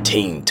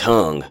serpentine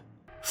tongue,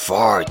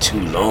 far too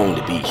long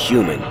to be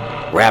human,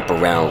 wrap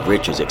around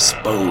Richard's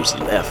exposed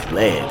left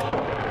leg.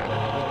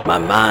 My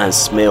mind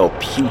smelled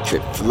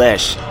putrid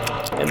flesh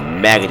and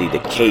maggoty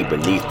decay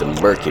beneath the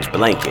murky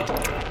blanket,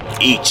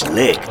 each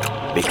lick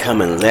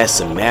becoming less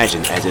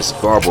imagined as its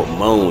garbled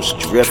moans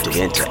drifted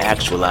into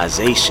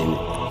actualization,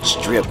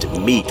 stripped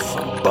meat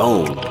from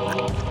bone.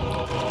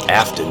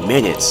 After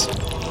minutes,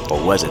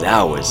 or was it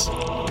hours,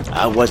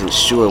 I wasn't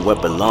sure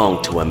what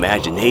belonged to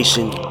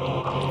imagination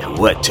and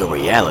what to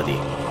reality.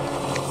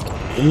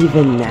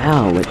 Even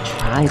now it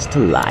tries to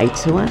lie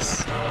to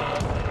us?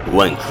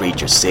 One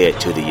creature said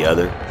to the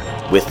other,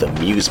 with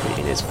amusement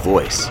in his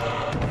voice.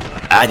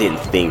 I didn't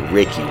think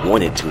Ricky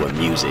wanted to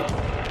amuse it.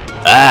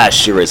 I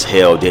sure as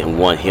hell didn't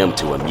want him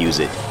to amuse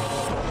it.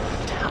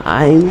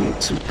 Time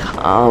to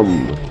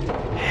come.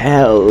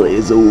 Hell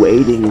is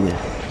awaiting,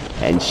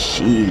 and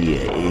she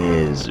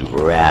is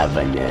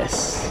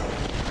ravenous.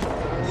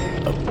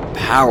 A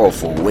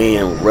powerful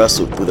wind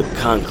rustled through the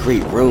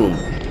concrete room,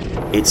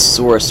 its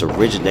source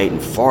originating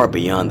far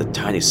beyond the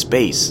tiny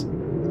space.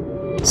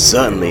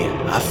 Suddenly,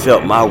 I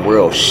felt my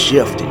world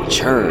shift and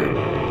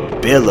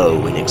churn,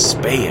 billow and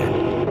expand.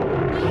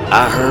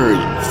 I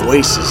heard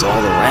voices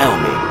all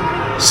around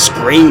me,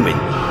 screaming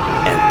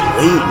and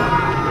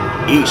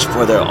pleading, each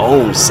for their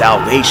own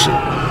salvation.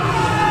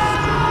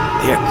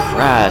 Their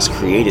cries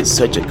created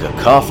such a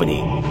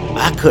cacophony,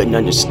 I couldn't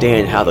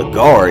understand how the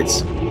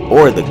guards,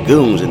 or the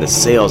goons in the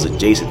cells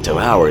adjacent to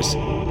ours,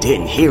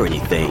 didn't hear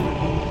anything.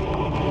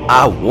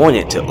 I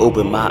wanted to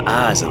open my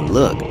eyes and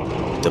look,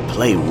 to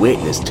play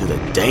witness to the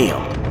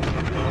damned,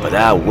 but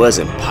I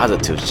wasn't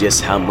positive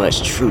just how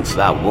much truth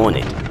I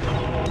wanted.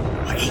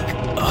 Wake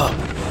up,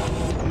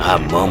 I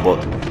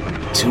mumbled,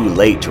 too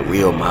late to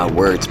reel my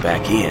words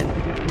back in.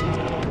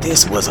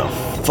 This was a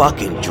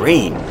fucking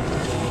dream,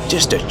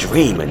 just a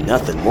dream and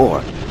nothing more.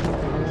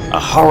 A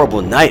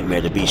horrible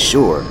nightmare to be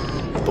sure,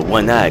 but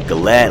one I'd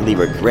gladly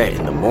regret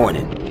in the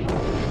morning.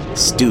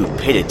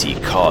 Stupidity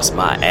cost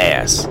my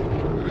ass.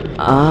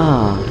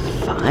 Ah,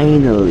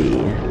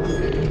 finally,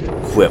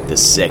 quipped the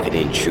second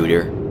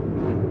intruder.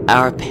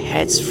 our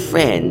pet's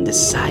friend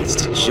decides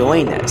to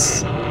join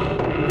us.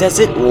 Does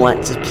it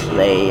want to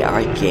play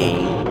our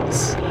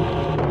games?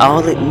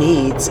 All it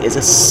needs is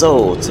a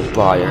soul to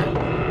barter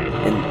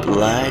and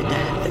blood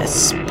that's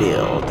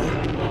spilled.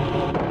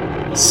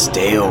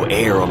 Stale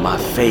air on my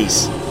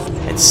face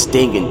and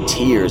stinging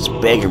tears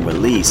begging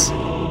release,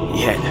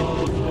 yet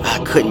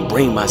I couldn't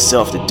bring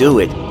myself to do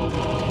it.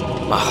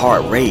 My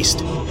heart raced.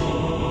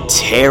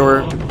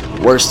 Terror,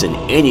 worse than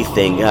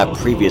anything I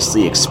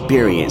previously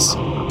experienced,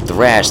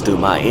 thrashed through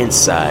my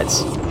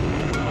insides.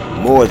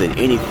 More than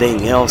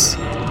anything else,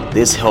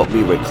 this helped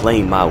me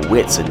reclaim my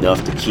wits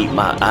enough to keep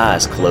my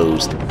eyes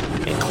closed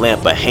and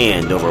clamp a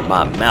hand over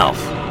my mouth.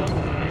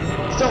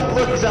 Don't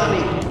look,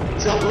 Tommy!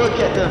 Don't look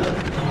at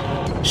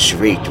them!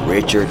 Shrieked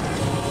Richard,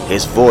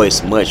 his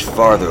voice much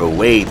farther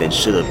away than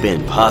should have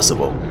been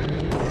possible.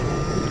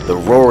 The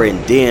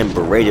roaring din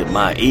berated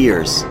my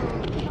ears.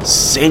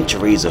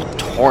 Centuries of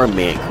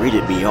torment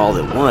greeted me all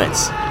at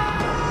once.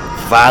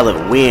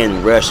 Violent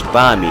wind rushed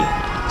by me,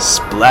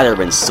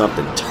 splattering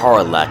something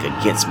tar-like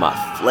against my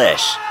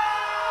flesh.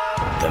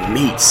 The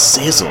meat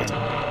sizzled,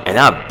 and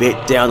I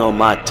bit down on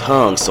my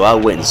tongue so I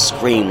wouldn't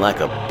scream like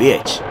a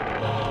bitch.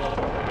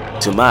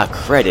 To my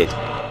credit,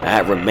 I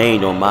had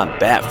remained on my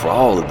back for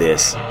all of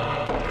this,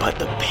 but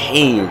the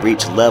pain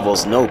reached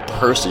levels no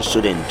person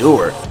should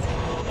endure,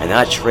 and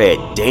I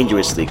tread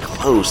dangerously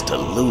close to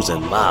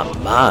losing my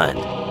mind.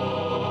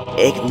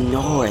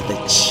 Ignore the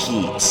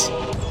cheat.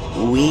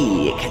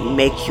 We can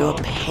make your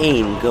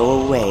pain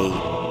go away.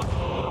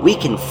 We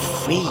can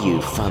free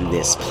you from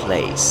this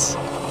place,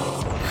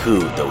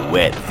 cooed the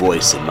wet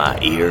voice in my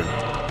ear,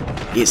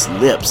 its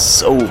lips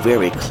so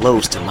very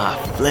close to my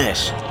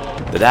flesh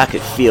that I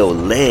could feel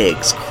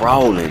legs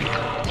crawling,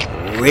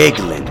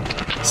 wriggling,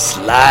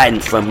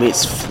 sliding from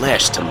its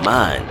flesh to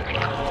mine.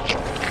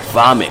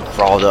 Vomit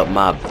crawled up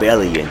my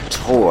belly and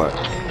tore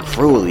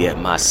cruelly at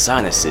my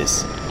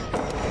sinuses.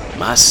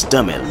 My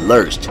stomach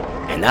lurched,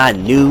 and I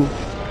knew,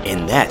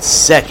 in that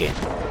second,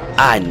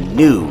 I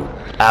knew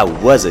I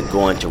wasn't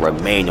going to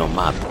remain on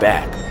my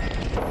back.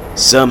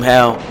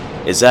 Somehow,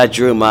 as I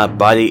drew my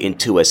body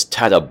into as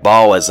tight a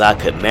ball as I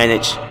could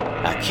manage,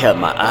 I kept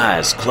my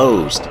eyes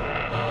closed.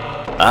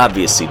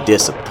 Obviously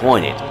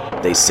disappointed,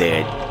 they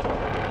said,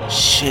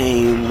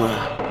 "Shame.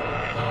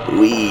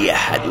 We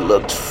had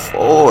looked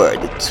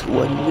forward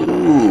to a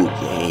new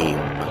game."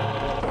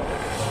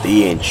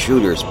 The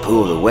intruders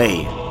pulled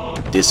away,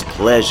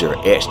 displeasure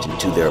etched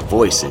into their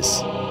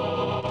voices.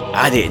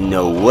 I didn't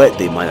know what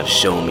they might have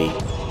shown me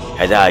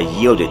had I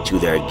yielded to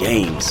their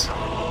games.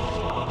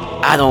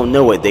 I don't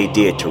know what they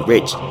did to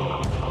Rich.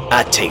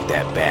 I take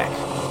that back.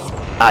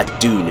 I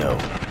do know.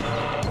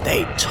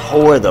 They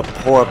tore the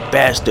poor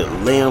bastard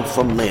limb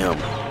from limb.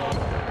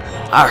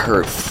 I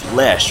heard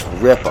flesh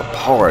rip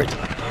apart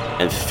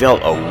and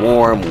felt a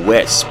warm,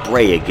 wet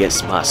spray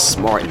against my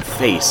smarting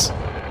face.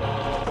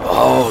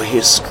 Oh,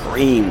 his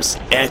screams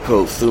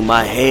echoed through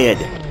my head.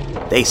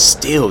 They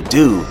still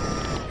do.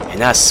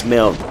 And I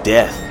smelled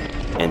death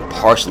and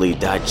partially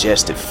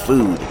digested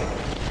food,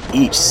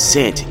 each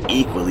scent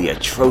equally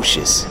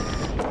atrocious.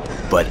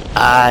 But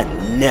I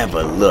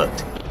never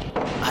looked.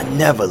 I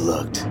never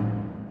looked.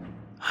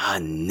 I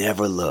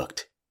never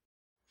looked.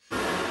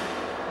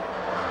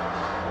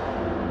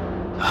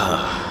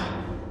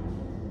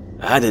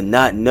 I did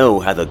not know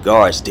how the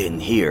guards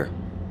didn't hear.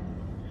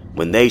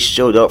 When they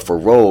showed up for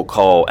roll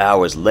call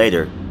hours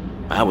later,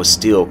 I was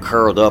still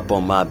curled up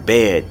on my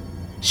bed,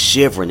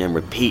 shivering and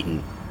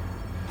repeating,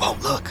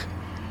 "Won't look.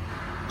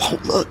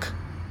 Won't look."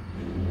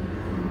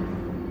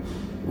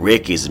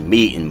 Ricky's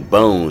meat and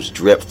bones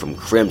dripped from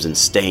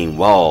crimson-stained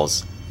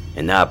walls,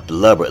 and I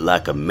blubbered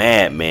like a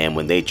madman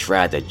when they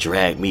tried to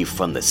drag me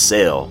from the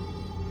cell.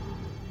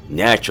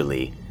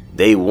 Naturally,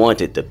 they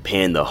wanted to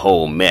pin the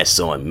whole mess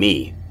on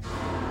me.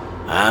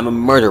 I'm a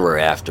murderer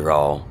after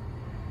all.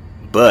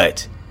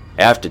 But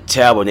after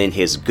Talbot and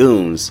his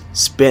goons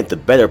spent the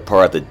better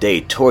part of the day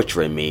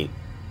torturing me,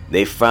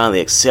 they finally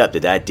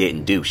accepted I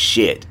didn't do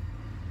shit.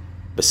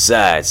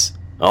 Besides,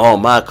 all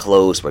my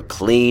clothes were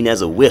clean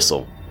as a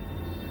whistle.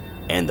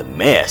 And the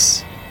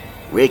mess,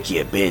 Ricky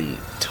had been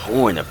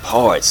torn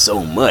apart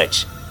so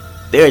much,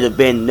 there'd have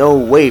been no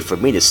way for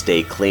me to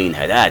stay clean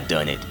had I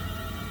done it.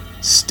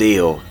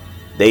 Still,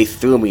 they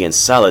threw me in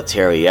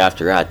solitary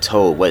after I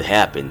told what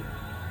happened.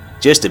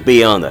 Just to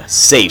be on the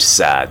safe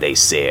side, they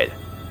said.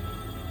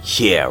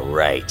 Yeah,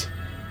 right.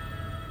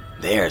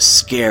 There are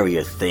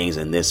scarier things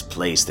in this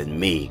place than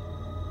me.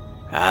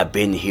 I've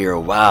been here a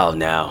while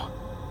now.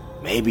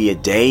 Maybe a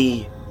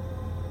day,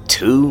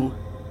 2.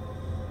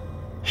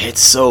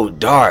 It's so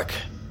dark,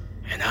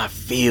 and I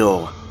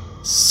feel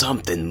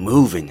something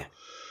moving.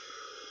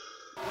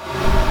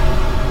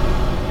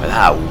 But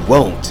I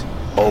won't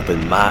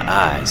open my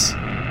eyes.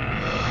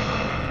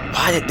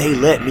 Why did they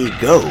let me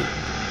go?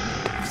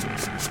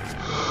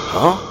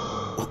 Huh?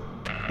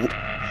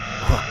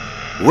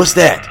 What's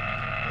that?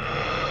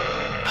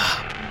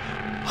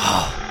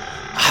 Oh,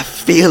 I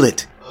feel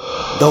it.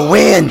 The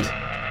wind.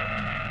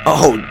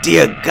 Oh,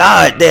 dear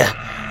God,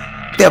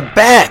 they're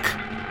back.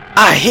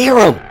 I hear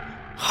them.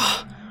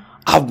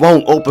 I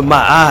won't open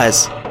my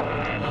eyes.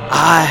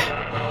 I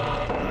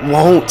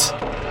won't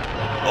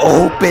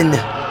open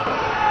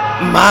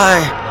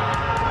my...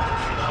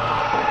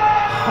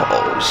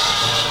 Oh,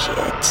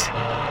 shit.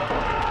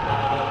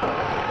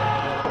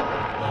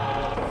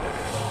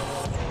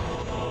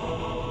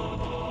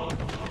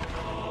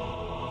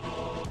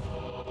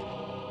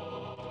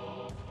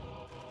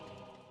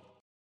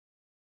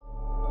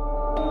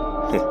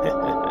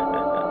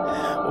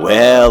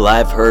 Well,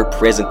 I've heard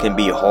prison can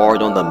be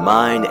hard on the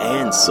mind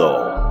and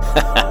soul.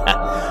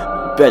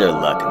 Better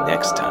luck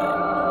next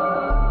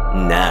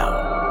time.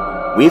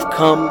 Now, we've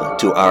come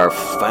to our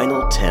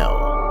final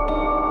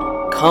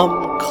tell.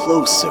 Come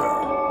closer,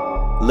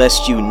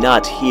 lest you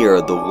not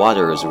hear the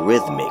water's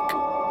rhythmic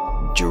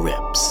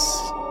drips.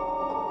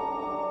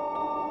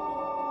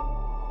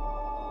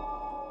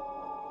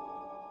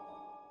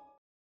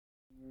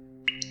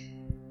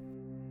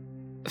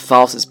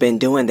 faucet's been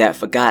doing that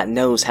for God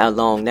knows how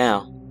long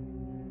now.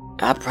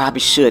 I probably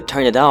should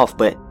turn it off,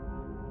 but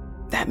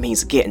that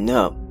means getting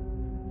up.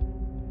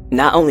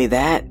 Not only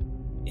that,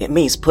 it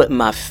means putting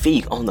my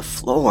feet on the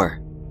floor.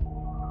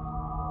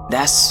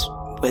 That's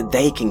where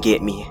they can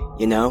get me,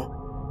 you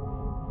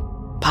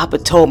know? Papa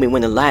told me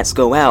when the lights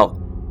go out,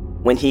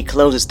 when he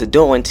closes the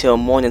door until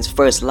morning's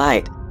first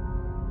light,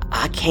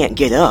 I can't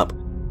get up.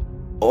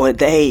 Or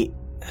they...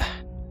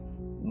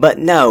 But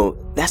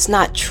no, that's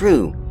not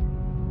true.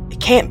 It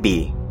can't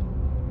be.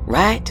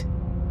 Right?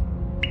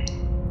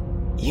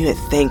 You'd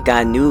think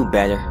I knew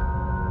better.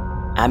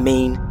 I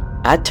mean,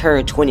 I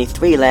turned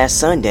 23 last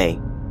Sunday.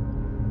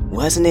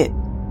 Wasn't it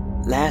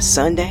last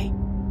Sunday?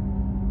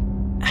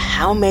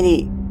 How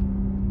many...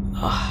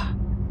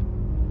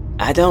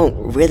 I don't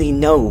really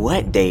know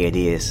what day it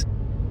is.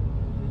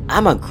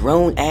 I'm a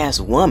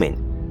grown-ass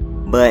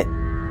woman, but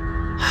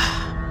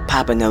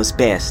Papa knows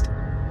best.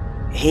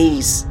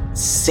 He's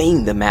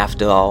seen them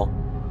after all.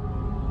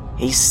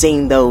 He's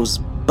seen those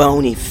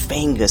bony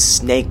fingers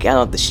snake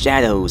out of the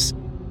shadows,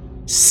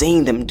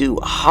 seen them do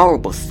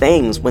horrible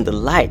things when the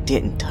light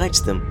didn't touch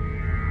them.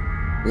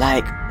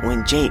 Like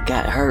when Jake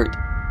got hurt.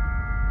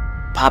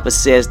 Papa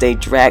says they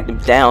dragged him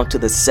down to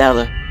the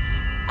cellar.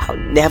 I'll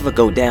never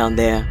go down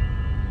there.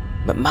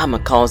 But Mama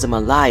calls him a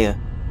liar.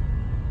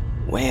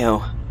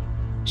 Well,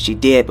 she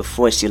did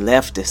before she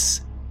left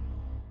us.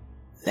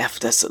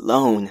 Left us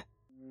alone.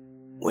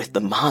 With the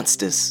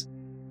monsters.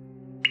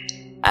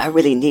 I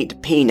really need to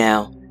pee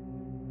now.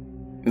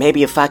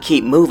 Maybe if I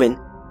keep moving,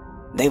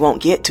 they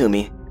won't get to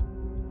me.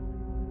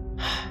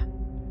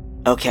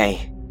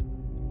 Okay.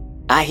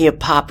 I hear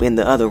Papa in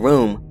the other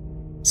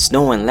room,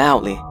 snoring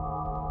loudly.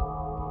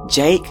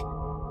 Jake?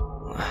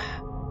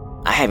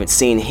 I haven't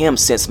seen him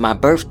since my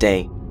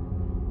birthday.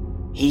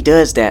 He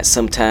does that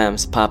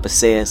sometimes, Papa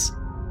says.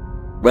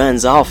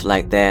 Runs off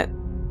like that.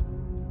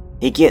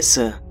 He gets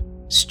a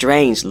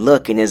strange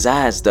look in his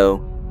eyes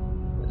though,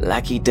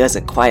 like he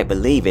doesn't quite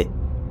believe it.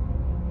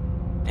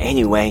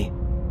 Anyway,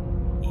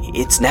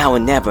 it's now or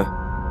never.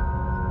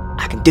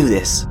 I can do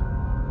this.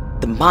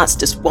 The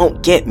monsters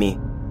won't get me.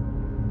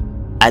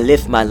 I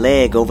lift my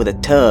leg over the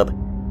tub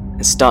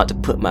and start to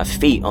put my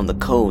feet on the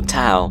cold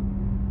towel.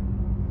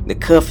 The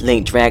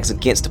cufflink drags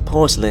against the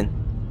porcelain,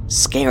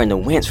 scaring the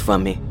winds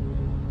from me.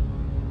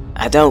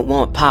 I don't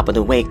want Papa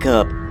to wake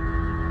up.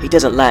 He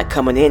doesn't like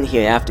coming in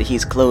here after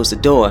he's closed the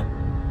door.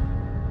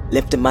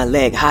 Lifting my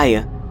leg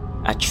higher,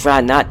 I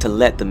try not to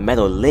let the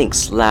metal links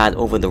slide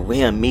over the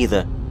rim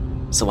either,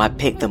 so I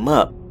pick them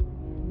up,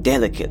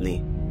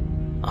 delicately,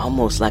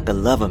 almost like a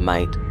lover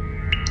might.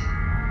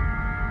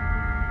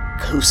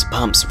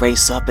 Goosebumps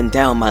race up and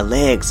down my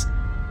legs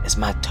as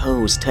my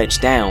toes touch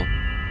down.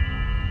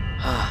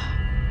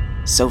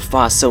 So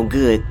far so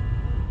good.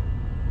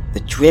 The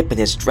dripping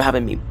is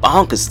driving me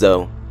bonkers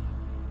though.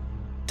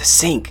 The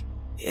sink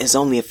is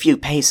only a few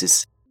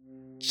paces,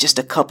 just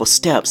a couple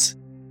steps,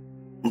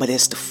 but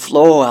it's the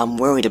floor I'm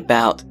worried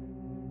about.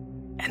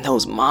 And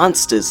those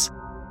monsters,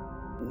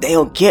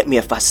 they'll get me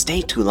if I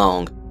stay too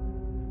long.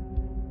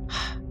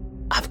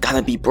 I've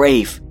gotta be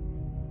brave,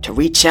 to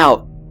reach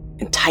out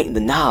and tighten the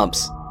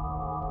knobs.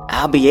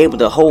 I'll be able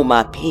to hold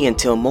my pee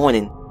until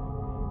morning.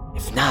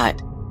 If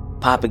not,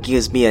 Papa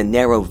gives me a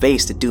narrow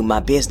vase to do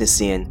my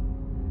business in.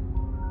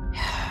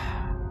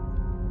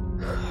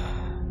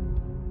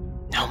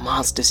 No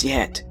monsters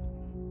yet.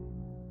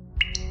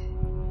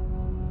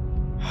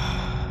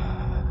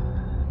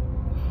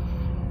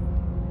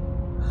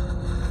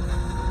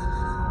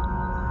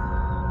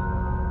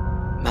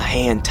 My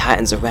hand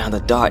tightens around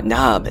the dark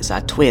knob as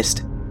I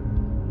twist.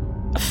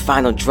 A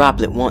final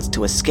droplet wants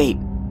to escape,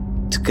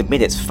 to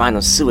commit its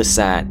final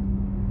suicide,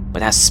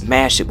 but I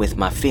smash it with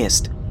my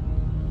fist.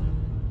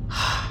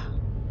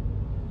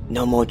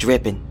 No more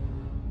dripping.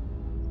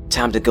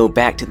 Time to go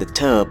back to the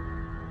tub.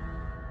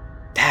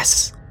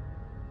 That's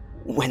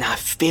when I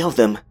feel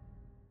them.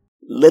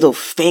 Little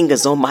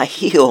fingers on my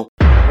heel.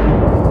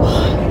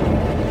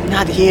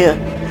 Not here.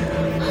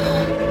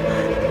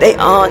 They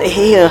aren't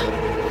here.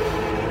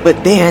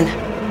 But then,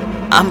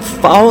 I'm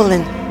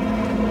falling.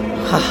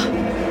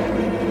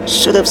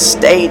 Should have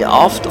stayed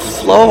off the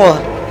floor.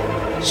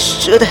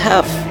 Should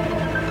have.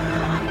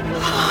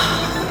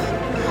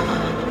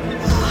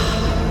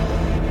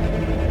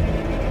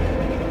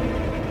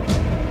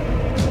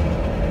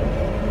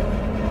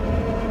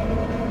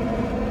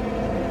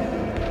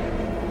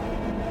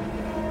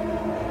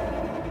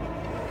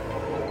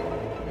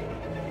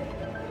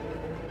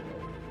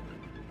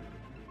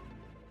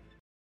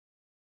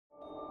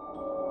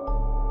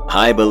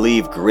 I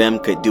believe Grimm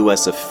could do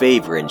us a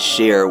favor and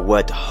share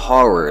what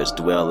horrors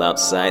dwell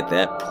outside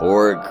that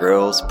poor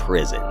girl's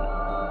prison.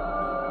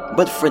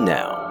 But for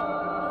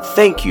now,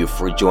 thank you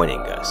for joining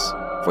us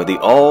for the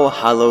All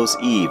Hallows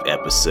Eve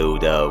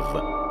episode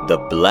of the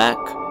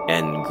Blaqk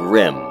and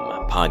Grimm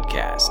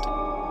podcast.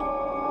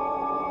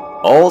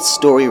 All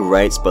story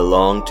rights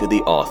belong to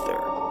the author.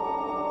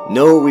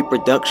 No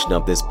reproduction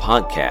of this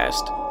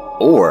podcast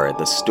or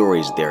the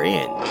stories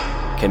therein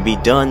can be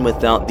done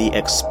without the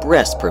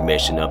express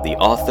permission of the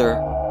author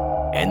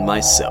and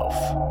myself.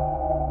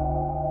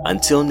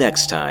 Until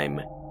next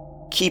time,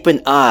 keep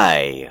an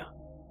eye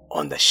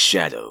on the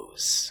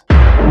shadows.